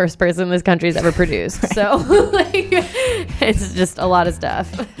the worst person this country's ever produced. Right. So like, it's just a lot of stuff.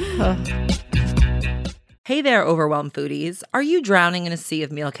 Hey there, overwhelmed foodies. Are you drowning in a sea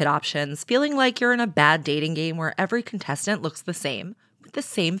of meal kit options, feeling like you're in a bad dating game where every contestant looks the same, with the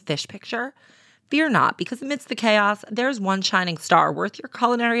same fish picture? Fear not, because amidst the chaos, there's one shining star worth your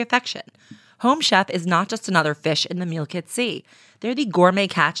culinary affection. Home Chef is not just another fish in the meal kit sea. They're the gourmet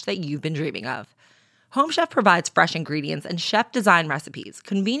catch that you've been dreaming of. Home Chef provides fresh ingredients and chef-design recipes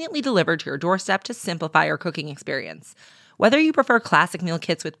conveniently delivered to your doorstep to simplify your cooking experience. Whether you prefer classic meal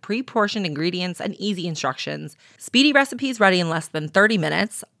kits with pre-portioned ingredients and easy instructions, speedy recipes ready in less than 30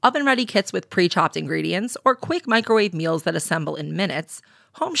 minutes, oven-ready kits with pre-chopped ingredients, or quick microwave meals that assemble in minutes,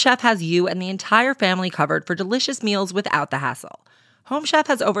 Home Chef has you and the entire family covered for delicious meals without the hassle. Home Chef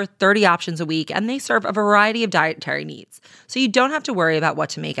has over 30 options a week, and they serve a variety of dietary needs, so you don't have to worry about what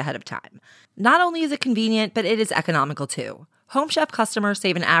to make ahead of time. Not only is it convenient, but it is economical too. Home Chef customers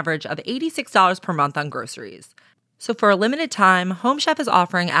save an average of $86 per month on groceries. So for a limited time, Home Chef is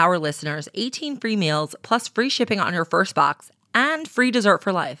offering our listeners 18 free meals plus free shipping on your first box and free dessert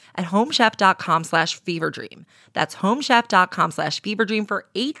for life at homechef.com/feverdream. That's homechef.com/feverdream for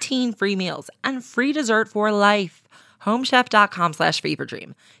 18 free meals and free dessert for life.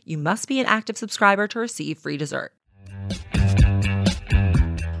 homechef.com/feverdream. You must be an active subscriber to receive free dessert.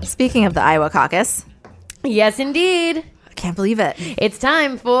 Speaking of the Iowa caucus. Yes, indeed. I can't believe it. It's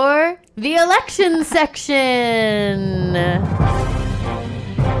time for the election section.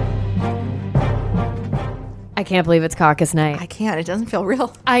 I can't believe it's caucus night. I can't. It doesn't feel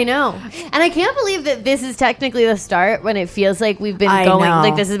real. I know. And I can't believe that this is technically the start when it feels like we've been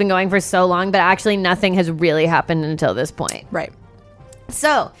like this has been going for so long, but actually nothing has really happened until this point. Right.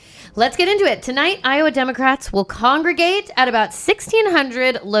 So let's get into it. Tonight, Iowa Democrats will congregate at about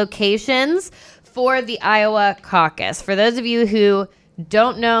 1,600 locations for the Iowa caucus. For those of you who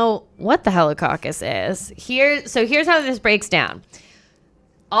don't know what the hell a caucus is, here's how this breaks down.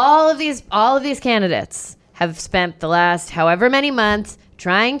 All of these candidates have spent the last however many months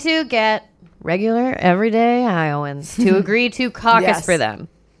trying to get regular, everyday Iowans to agree to caucus for them.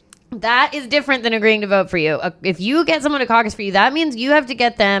 That is different than agreeing to vote for you. If you get someone to caucus for you, that means you have to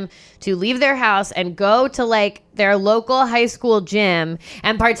get them to leave their house and go to like their local high school gym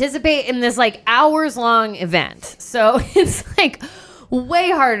and participate in this like hours-long event. So it's like way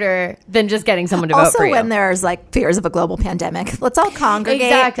harder than just getting someone to vote for you. Also, when there's like fears of a global pandemic, let's all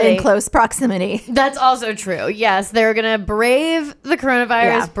congregate in close proximity. That's also true. Yes, they're going to brave the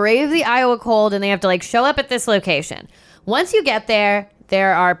coronavirus, brave the Iowa cold, and they have to like show up at this location. Once you get there,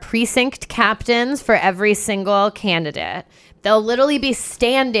 there are precinct captains for every single candidate. They'll literally be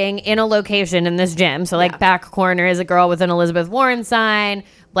standing in a location in this gym. So like back corner is a girl with an Elizabeth Warren sign,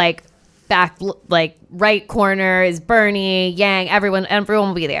 like back, like right corner is Bernie, Yang, everyone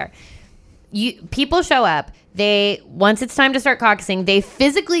will be there. People show up. Once it's time to start caucusing, they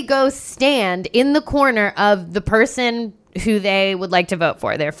physically go stand in the corner of the person who they would like to vote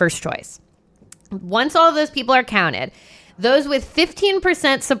for, their first choice. Once all of those people are counted, those with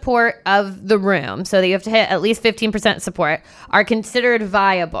 15% support of the room, so that you have to hit at least 15% support, are considered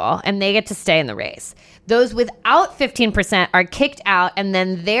viable, and they get to stay in the race. Those without 15% are kicked out, and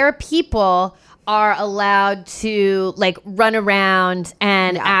then their people are allowed to like run around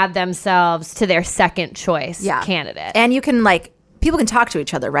and add themselves to their second choice candidate. And you can people can talk to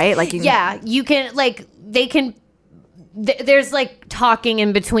each other, right? Like you can they can. There's like talking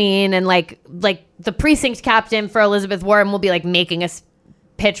in between, and like the precinct captain for Elizabeth Warren will be like making a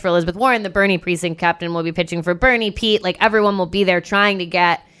pitch for Elizabeth Warren. The Bernie precinct captain will be pitching for Bernie. Pete, like everyone will be there trying to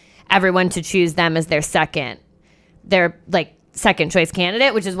get everyone to choose them as their second choice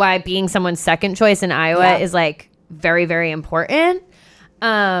candidate, which is why being someone's second choice in Iowa is like very, very important.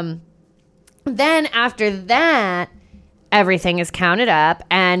 Then after that, everything is counted up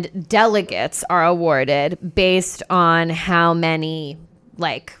and delegates are awarded based on how many,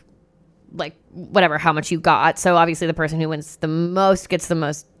 how much you got. So obviously the person who wins the most gets the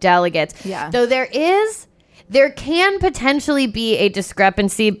most delegates. Yeah. Though there can potentially be a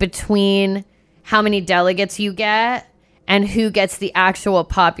discrepancy between how many delegates you get and who gets the actual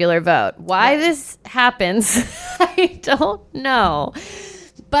popular vote. Why this happens, I don't know.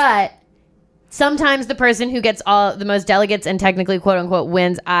 But sometimes the person who gets the most delegates and technically, quote unquote,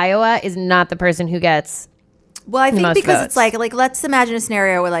 wins Iowa is not the person who gets Well, I think because votes. It's like let's imagine a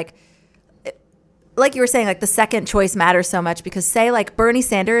scenario where like you were saying, like the second choice matters so much because say like Bernie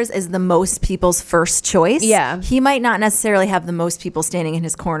Sanders is the most people's first choice. Yeah. He might not necessarily have the most people standing in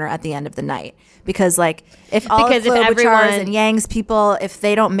his corner at the end of the night because like if Klobuchar's and Yang's people, if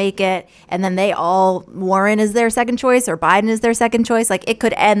they don't make it and then Warren is their second choice or Biden is their second choice, like it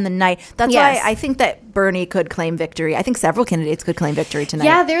could end the night. That's why I think that Bernie could claim victory. I think several candidates could claim victory tonight.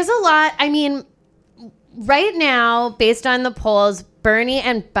 Yeah, there's a lot. I mean, right now, based on the polls, Bernie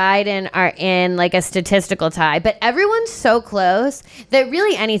and Biden are in like a statistical tie, but everyone's so close that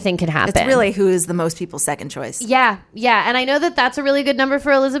really anything can happen. It's really who is the most people's second choice. Yeah. And I know that that's a really good number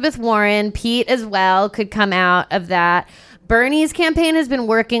for Elizabeth Warren. Pete as well could come out of that. Bernie's campaign has been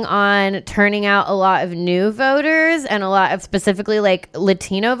working on turning out a lot of new voters and a lot of specifically like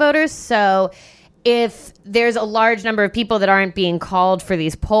Latino voters. So if there's a large number of people that aren't being called for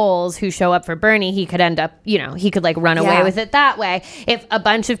these polls who show up for Bernie, he could end up, he could like run away with it that way. If a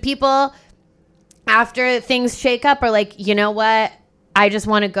bunch of people after things shake up are like, you know what, I just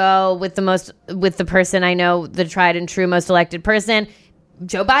want to go with the person I know, the tried and true most elected person,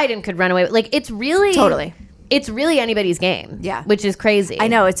 Joe Biden could run away. Like it's really anybody's game. Yeah. Which is crazy. I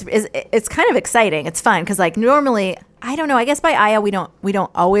know it's kind of exciting. It's fun because like normally, I don't know. I guess by Iowa we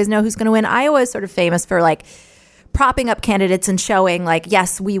don't always know who's going to win. Iowa is sort of famous for like propping up candidates and showing like,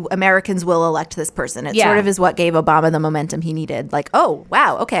 yes, we Americans will elect this person. It sort of is what gave Obama the momentum he needed. Like, oh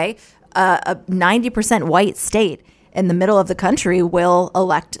wow, okay, a 90% white state in the middle of the country will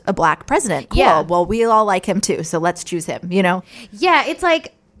elect a black president. Cool. Yeah. Well, we all like him too, so let's choose him. Yeah, it's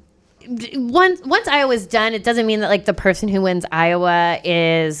like. Once Iowa's done, it doesn't mean that like the person who wins Iowa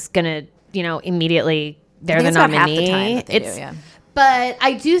is gonna, immediately they're the nominee. But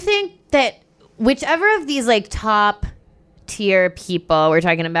I do think that whichever of these like top tier people we're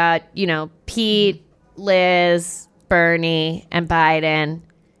talking about, Pete, Liz, Bernie, and Biden,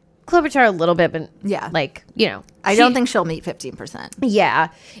 Klobuchar a little bit, but I don't think she'll meet 15%. Yeah,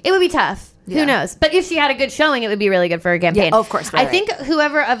 it would be tough. Who knows? But if she had a good showing, it would be really good for her campaign. Yeah, of course. I think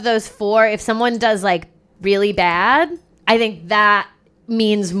whoever of those four, if someone does like really bad, I think that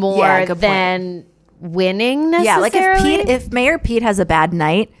means more than winning necessarily. Yeah, like if Mayor Pete has a bad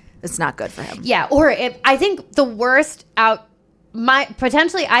night, it's not good for him. Yeah, or I think the worst outcome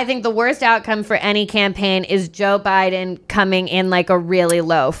for any campaign is Joe Biden coming in like a really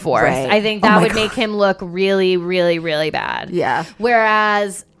low fourth. Right. I think that would make him look really, really, really bad. Yeah.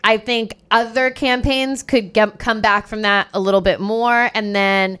 Whereas I think other campaigns could come back from that a little bit more. And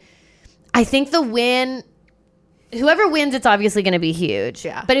then I think whoever wins, it's obviously going to be huge.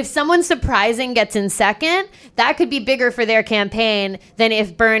 Yeah. But if someone surprising gets in second, that could be bigger for their campaign than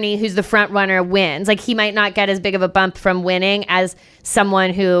if Bernie, who's the front runner, wins. Like he might not get as big of a bump from winning as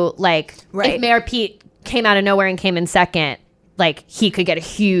someone who if Mayor Pete came out of nowhere and came in second, like he could get a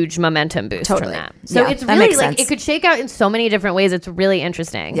huge momentum boost from that. So it's really like it could shake out in so many different ways. It's really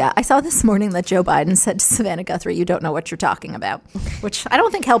interesting. Yeah. I saw this morning that Joe Biden said to Savannah Guthrie, "You don't know what you're talking about," which I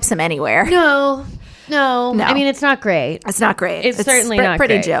don't think helps him anywhere. No. No. I mean, it's not great. It's not great. It's certainly not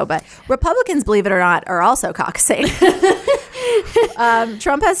pretty great. Joe, but Republicans, believe it or not, are also caucusing.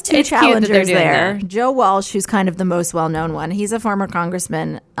 Trump has two challengers there. That. Joe Walsh, who's kind of the most well-known one. He's a former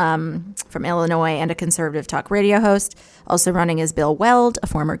congressman from Illinois and a conservative talk radio host. Also running is Bill Weld, a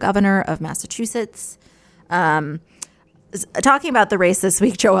former governor of Massachusetts. Talking about the race this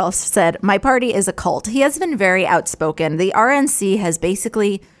week, Joe Walsh said, "My party is a cult." He has been very outspoken. The RNC has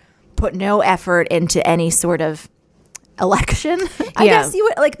basically put no effort into any sort of election. I guess you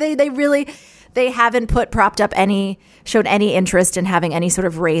would, like, they haven't propped up showed any interest in having any sort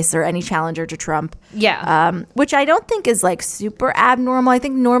of race or any challenger to Trump. Yeah. Which I don't think is like super abnormal. I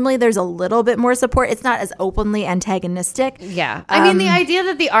think normally there's a little bit more support. It's not as openly antagonistic. Yeah. I mean, the idea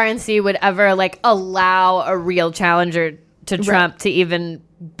that the RNC would ever like allow a real challenger to Trump to even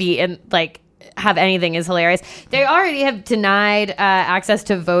be in like have anything is hilarious. They already have denied access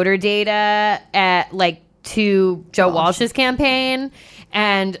to voter data to Joe Walsh's campaign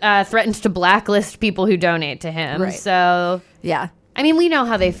and threatened to blacklist people who donate to him. Right. So, yeah. I mean, we know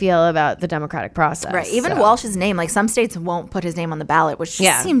how they feel about the democratic process. Right. Even Walsh's name, like some states won't put his name on the ballot, which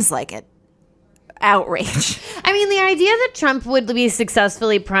seems like an outrage. I mean, the idea that Trump would be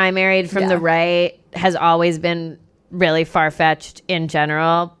successfully primaried from the right has always been really far-fetched in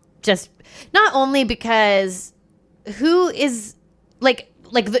general. Just not only because who is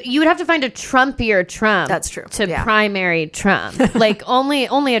you would have to find a Trumpier Trump. That's true. To primary Trump. Like only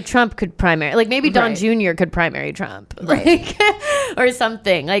a Trump could primary. Like maybe Don Jr. could primary Trump, or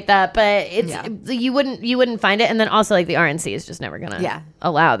something like that. But you wouldn't find it. And then also like the RNC is just never gonna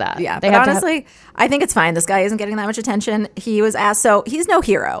allow that. Yeah, but honestly, I think it's fine. This guy isn't getting that much attention. He was asked, so he's no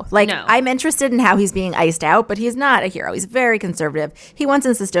hero. Like I'm interested in how he's being iced out, but he's not a hero. He's very conservative. He once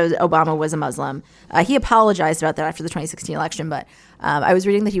insisted Obama was a Muslim. He apologized about that after the 2016 election, but. I was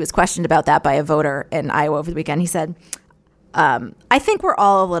reading that he was questioned about that by a voter in Iowa over the weekend. He said, I think we're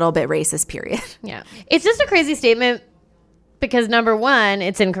all a little bit racist, period. Yeah. It's just a crazy statement because number one,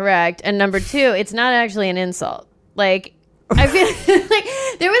 it's incorrect. And number two, it's not actually an insult. Like, I feel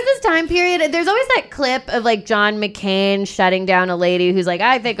like there was this time period. There's always that clip of like John McCain shutting down a lady who's like,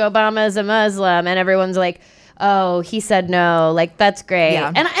 I think Obama is a Muslim. And everyone's like, oh, he said no. Like, that's great.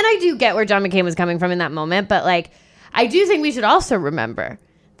 Yeah. And I do get where John McCain was coming from in that moment. But like, I do think we should also remember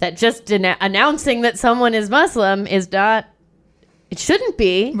that just announcing that someone is Muslim is not, it shouldn't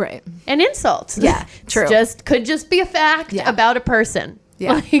be an insult. Yeah, true. Could just be a fact about a person.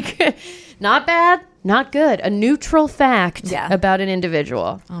 Yeah. Like, not bad, not good. A neutral fact about an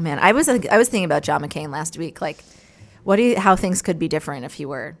individual. Oh man, I was thinking about John McCain last week. Like, how things could be different if he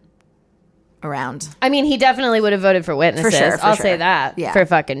were around. I mean, he definitely would have voted for witnesses. For sure. I'll say that. Yeah. For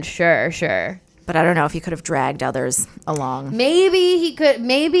fucking sure. But I don't know if he could have dragged others along. Maybe he could.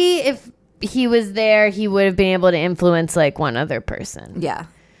 Maybe if he was there, he would have been able to influence like one other person. Yeah.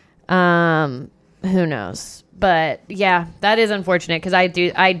 Who knows? But yeah, that is unfortunate because I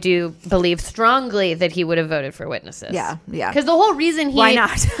do believe strongly that he would have voted for witnesses. Yeah. Because the whole reason why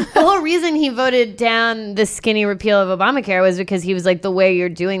not? The whole reason he voted down the skinny repeal of Obamacare was because he was like, the way you're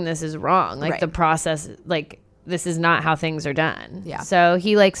doing this is wrong. Like the process, like. This is not how things are done. Yeah. So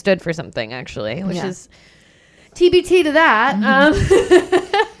he like stood for something actually, which is TBT to that.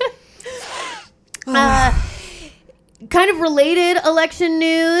 Kind of related election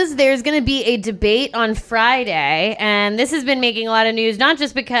news. There's going to be a debate on Friday, and this has been making a lot of news, not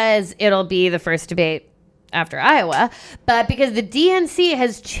just because it'll be the first debate after Iowa, but because the DNC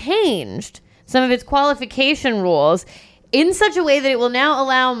has changed some of its qualification rules in such a way that it will now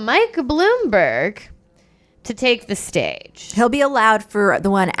allow Mike Bloomberg to take the stage. He'll be allowed for the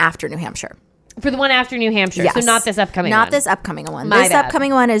one after New Hampshire. For the one after New Hampshire. Yes. So not this upcoming one. Not this upcoming one. My this bad.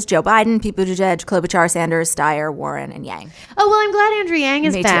 Upcoming one is Joe Biden, Pete Buttigieg, Klobuchar, Sanders, Steyer, Warren, and Yang. Oh, well, I'm glad Andrew Yang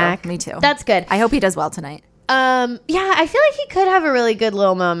is back. Me too. That's good. I hope he does well tonight. Yeah, I feel like he could have a really good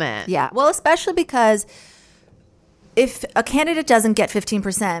little moment. Yeah. Well, especially because if a candidate doesn't get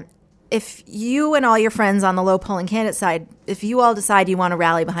 15%, if you and all your friends on the low polling candidate side, if you all decide you want to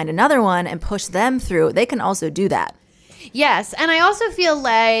rally behind another one and push them through, they can also do that. Yes. And I also feel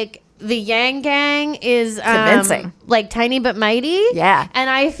like the Yang gang is convincing. Like tiny but mighty. Yeah. And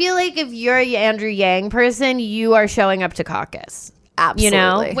I feel like if you're a Andrew Yang person, you are showing up to caucus. Absolutely. You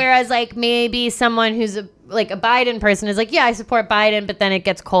know? Whereas like maybe someone who's a Biden person is like, yeah, I support Biden, but then it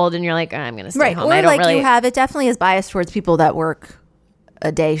gets cold and you're like, oh, I'm going to stay home. Or I don't like really... you have, it definitely is biased towards people that work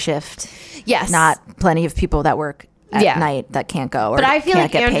a day shift. Yes. Not plenty of people that work at night that can't go. Or but I feel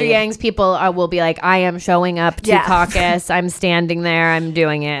like Andrew Yang's people will be like, I am showing up to caucus. I'm standing there. I'm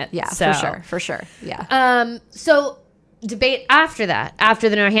doing it. Yeah, so. for sure. Yeah. So debate after that, after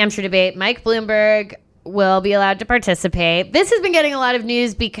the New Hampshire debate, Mike Bloomberg will be allowed to participate. This has been getting a lot of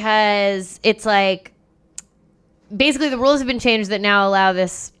news because it's like basically the rules have been changed that now allow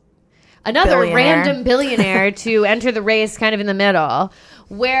this another random billionaire to enter the race kind of in the middle,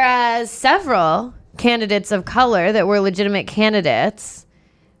 whereas several candidates of color that were legitimate candidates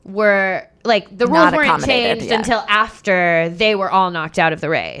were like the rules weren't changed until after they were all knocked out of the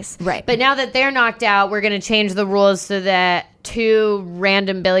race. Right. But now that they're knocked out, we're going to change the rules so that 2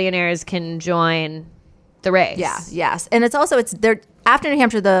 random billionaires can join the race. Yeah, yes. And it's also, after New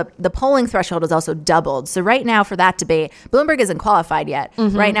Hampshire, the polling threshold is also doubled. So right now for that debate, Bloomberg isn't qualified yet.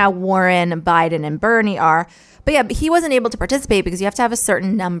 Mm-hmm. Right now, Warren, Biden, and Bernie are. But yeah, he wasn't able to participate because you have to have a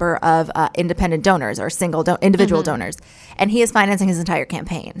certain number of independent donors or individual donors. And he is financing his entire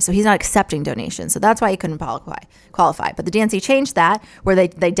campaign. So he's not accepting donations. So that's why he couldn't qualify. But the DNC changed that where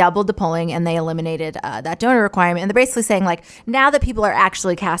they doubled the polling and they eliminated that donor requirement. And they're basically saying, like, now that people are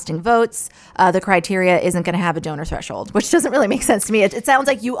actually casting votes, the criteria isn't going to have a donor threshold, which doesn't really make sense to me. It sounds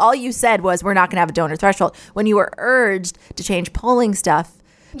like all you said was we're not going to have a donor threshold when you were urged to change polling stuff.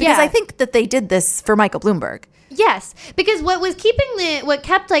 Because I think that they did this for Michael Bloomberg. Yes, because what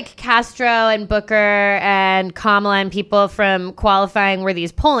kept like Castro and Booker and Kamala and people from qualifying were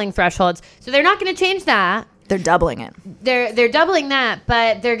these polling thresholds. So they're not going to change that. They're doubling it. They're doubling that,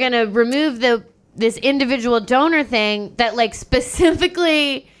 but they're going to remove this individual donor thing that like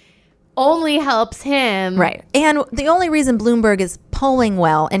specifically only helps him. Right. And the only reason Bloomberg is polling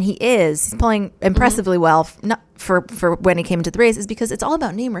well, and he's polling impressively well for when he came into the race, is because it's all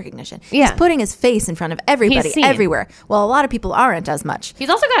about name recognition. Yeah. He's putting his face in front of everybody everywhere. Well, a lot of people aren't as much. He's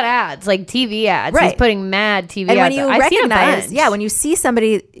also got ads, like TV ads. Right. He's putting mad TV and ads. When you recognize, when you see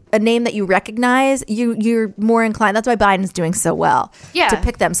somebody, a name that you recognize, you're more inclined. That's why Biden's doing so well to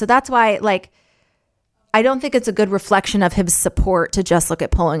pick them. So that's why, like, I don't think it's a good reflection of his support to just look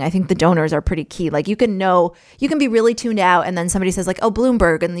at polling. I think the donors are pretty key. Like, you can be really tuned out, and then somebody says like, oh,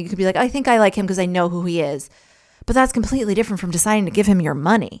 Bloomberg, and you could be like, I think I like him because I know who he is. But that's completely different from deciding to give him your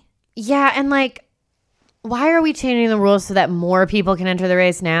money. Yeah, and like, why are we changing the rules so that more people can enter the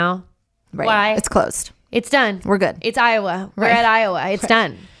race now? Right. Why? It's closed. It's done. We're good. It's Iowa. We're at Iowa. It's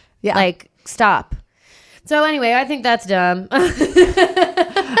done. Yeah. Like, stop. So anyway, I think that's dumb.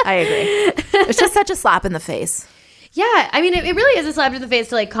 I agree. It's just such a slap in the face. Yeah, I mean, it really is a slap in the face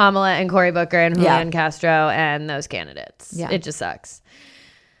to like Kamala and Cory Booker and Julian Castro and those candidates. Yeah. It just sucks.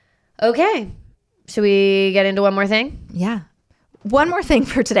 Okay. Should we get into one more thing? Yeah. One more thing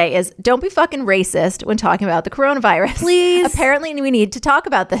for today is don't be fucking racist when talking about the coronavirus. Please. Apparently we need to talk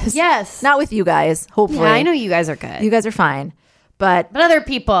about this. Yes. Not with you guys, hopefully. Yeah, I know you guys are good. You guys are fine. But other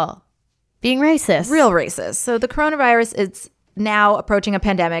people being racist. Real racist. So the coronavirus, it's now approaching a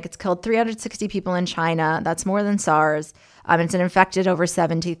pandemic. It's killed 360 people in China. That's more than SARS. It's infected over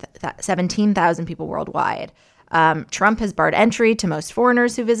 17,000 people worldwide. Trump has barred entry to most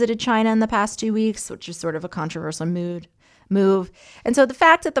foreigners who visited China in the past 2 weeks, which is sort of a controversial move. And so the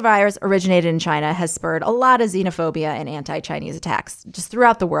fact that the virus originated in China has spurred a lot of xenophobia and anti-Chinese attacks just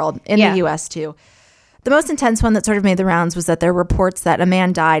throughout the world, in the U.S. too. The most intense one that sort of made the rounds was that there were reports that a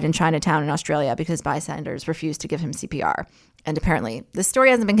man died in Chinatown in Australia because bystanders refused to give him CPR. And apparently, this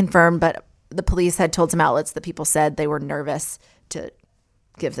story hasn't been confirmed, but the police had told some outlets that people said they were nervous to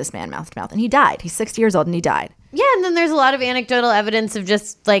give this man mouth-to-mouth. And he died. He's 60 years old and he died. Yeah, and then there's a lot of anecdotal evidence of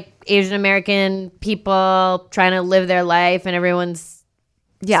just like Asian American people trying to live their life and everyone's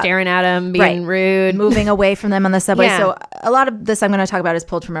staring at them, being rude. Moving away from them on the subway. Yeah. So a lot of this I'm going to talk about is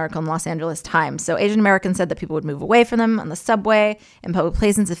pulled from Article in Los Angeles Times. So Asian Americans said that people would move away from them on the subway, in public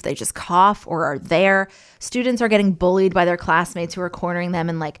places if they just cough or are there. Students are getting bullied by their classmates who are cornering them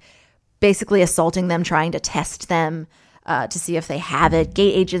and like basically assaulting them, trying to test them to see if they have it.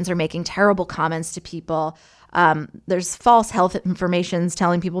 Gate agents are making terrible comments to people. There's false health informations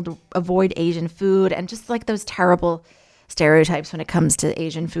telling people to avoid Asian food and just like those terrible stereotypes when it comes to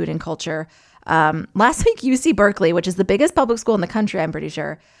Asian food and culture. Last week, UC Berkeley, which is the biggest public school in the country, I'm pretty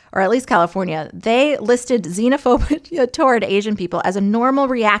sure, or at least California, they listed xenophobia toward Asian people as a normal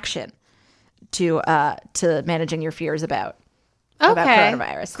reaction to managing your fears about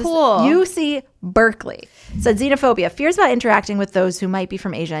coronavirus. Cool. UC Berkeley said xenophobia, fears about interacting with those who might be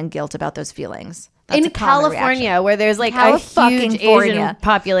from Asia and guilt about those feelings. That's in California, where there's like a huge Asian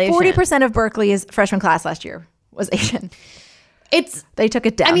population. 40% of Berkeley's freshman class last year was Asian. They took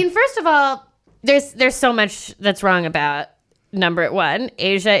it down. I mean, first of all, there's so much that's wrong about number one.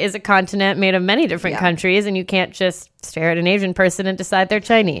 Asia is a continent made of many different countries, and you can't just stare at an Asian person and decide they're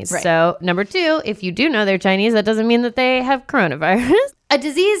Chinese. Right. So number two, if you do know they're Chinese, that doesn't mean that they have coronavirus. A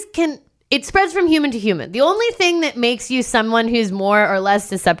disease it spreads from human to human. The only thing that makes you someone who's more or less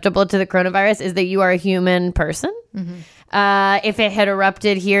susceptible to the coronavirus is that you are a human person. If it had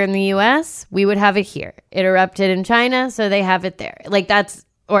erupted here in the U.S., we would have it here. It erupted in China, so they have it there. Like that's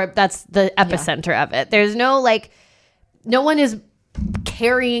the epicenter of it. There's no no one is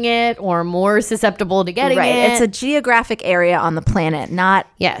carrying it or more susceptible to getting it. It's a geographic area on the planet, not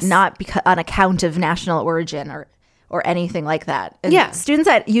on account of national origin or anything like that. And students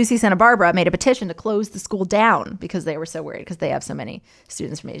at UC Santa Barbara made a petition to close the school down because they were so worried because they have so many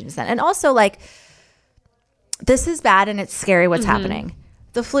students from Asian descent. And also, this is bad and it's scary what's happening.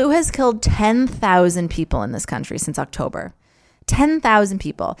 The flu has killed 10,000 people in this country since October. 10,000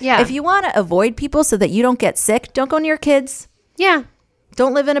 people. Yeah. If you want to avoid people so that you don't get sick, don't go near kids. Yeah.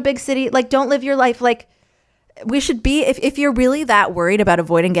 Don't live in a big city. Don't live your life. We should be, if you're really that worried about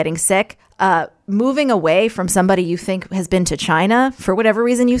avoiding getting sick, moving away from somebody you think has been to China, for whatever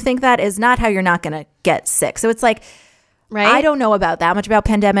reason you think that, is not how you're not going to get sick. So it's right? I don't know about that much about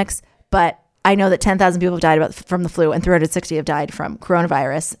pandemics, but I know that 10,000 people have died from the flu and 360 have died from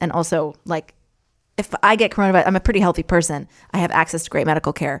coronavirus. And also, if I get coronavirus, I'm a pretty healthy person. I have access to great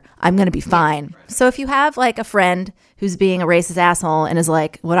medical care. I'm going to be fine. Yeah. So if you have a friend who's being a racist asshole and is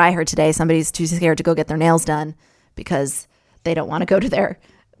what I heard today, somebody's too scared to go get their nails done because they don't want to go to their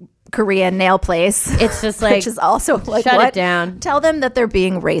Korean nail place. It's just which is also shut it down. Tell them that they're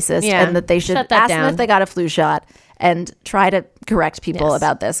being racist and that they should ask them if they got a flu shot and try to correct people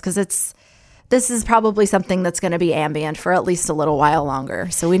about this, because this is probably something that's going to be ambient for at least a little while longer.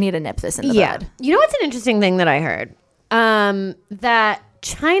 So we need to nip this in the bud. You know what's an interesting thing that I heard? That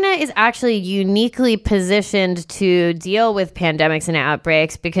China is actually uniquely positioned to deal with pandemics and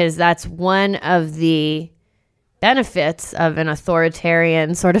outbreaks because that's one of the benefits of an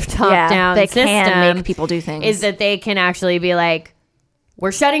authoritarian sort of top-down system. They can make people do things. Is that they can actually be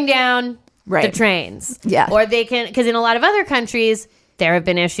we're shutting down the trains. Yeah. Or they can, because in a lot of other countries, there have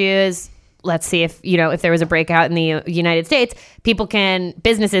been issues. Let's see if there was a breakout in the United States,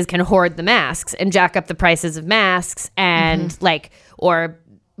 businesses can hoard the masks and jack up the prices of masks and or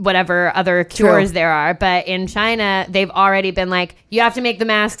whatever other cures there are. But in China, they've already been you have to make the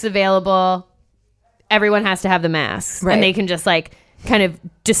masks available. Everyone has to have the masks. Right. And they can just kind of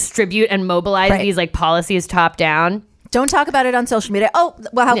distribute and mobilize these policies top down. Don't talk about it on social media. Oh,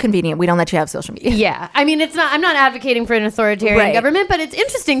 well, how convenient. We don't let you have social media. Yeah. I mean, I'm not advocating for an authoritarian government, but it's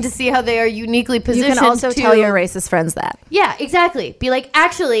interesting to see how they are uniquely positioned. You can also tell your racist friends that. Yeah, exactly. Be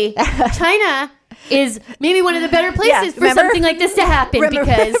actually, China is maybe one of the better places for something like this to happen.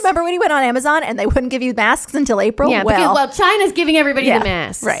 Remember when you went on Amazon and they wouldn't give you masks until April? Yeah, because China's giving everybody the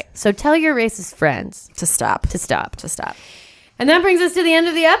masks. Right. So tell your racist friends to stop. And that brings us to the end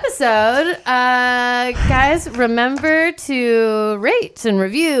of the episode. Guys, remember to rate and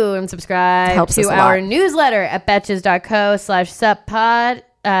review and subscribe to our newsletter at betches.co/suppod.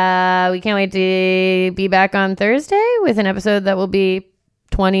 We can't wait to be back on Thursday with an episode that will be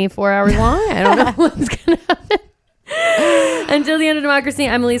 24 hours long. I don't know what's going to happen. Until the end of democracy,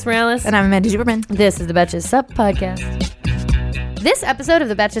 I'm Elise Morales. And I'm Amanda Duberman. This is the Betches Sup Podcast. This episode of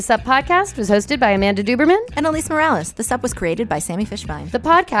the Betches Sup Podcast was hosted by Amanda Duberman and Elise Morales. The Sup was created by Sammy Fishbein. The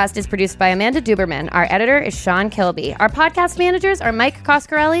podcast is produced by Amanda Duberman. Our editor is Sean Kilby. Our podcast managers are Mike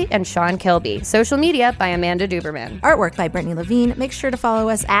Coscarelli and Sean Kilby. Social media by Amanda Duberman. Artwork by Brittany Levine. Make sure to follow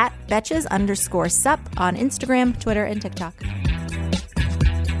us at Betches_Sup on Instagram, Twitter, and TikTok.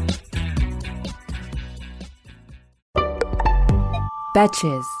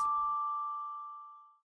 Betches.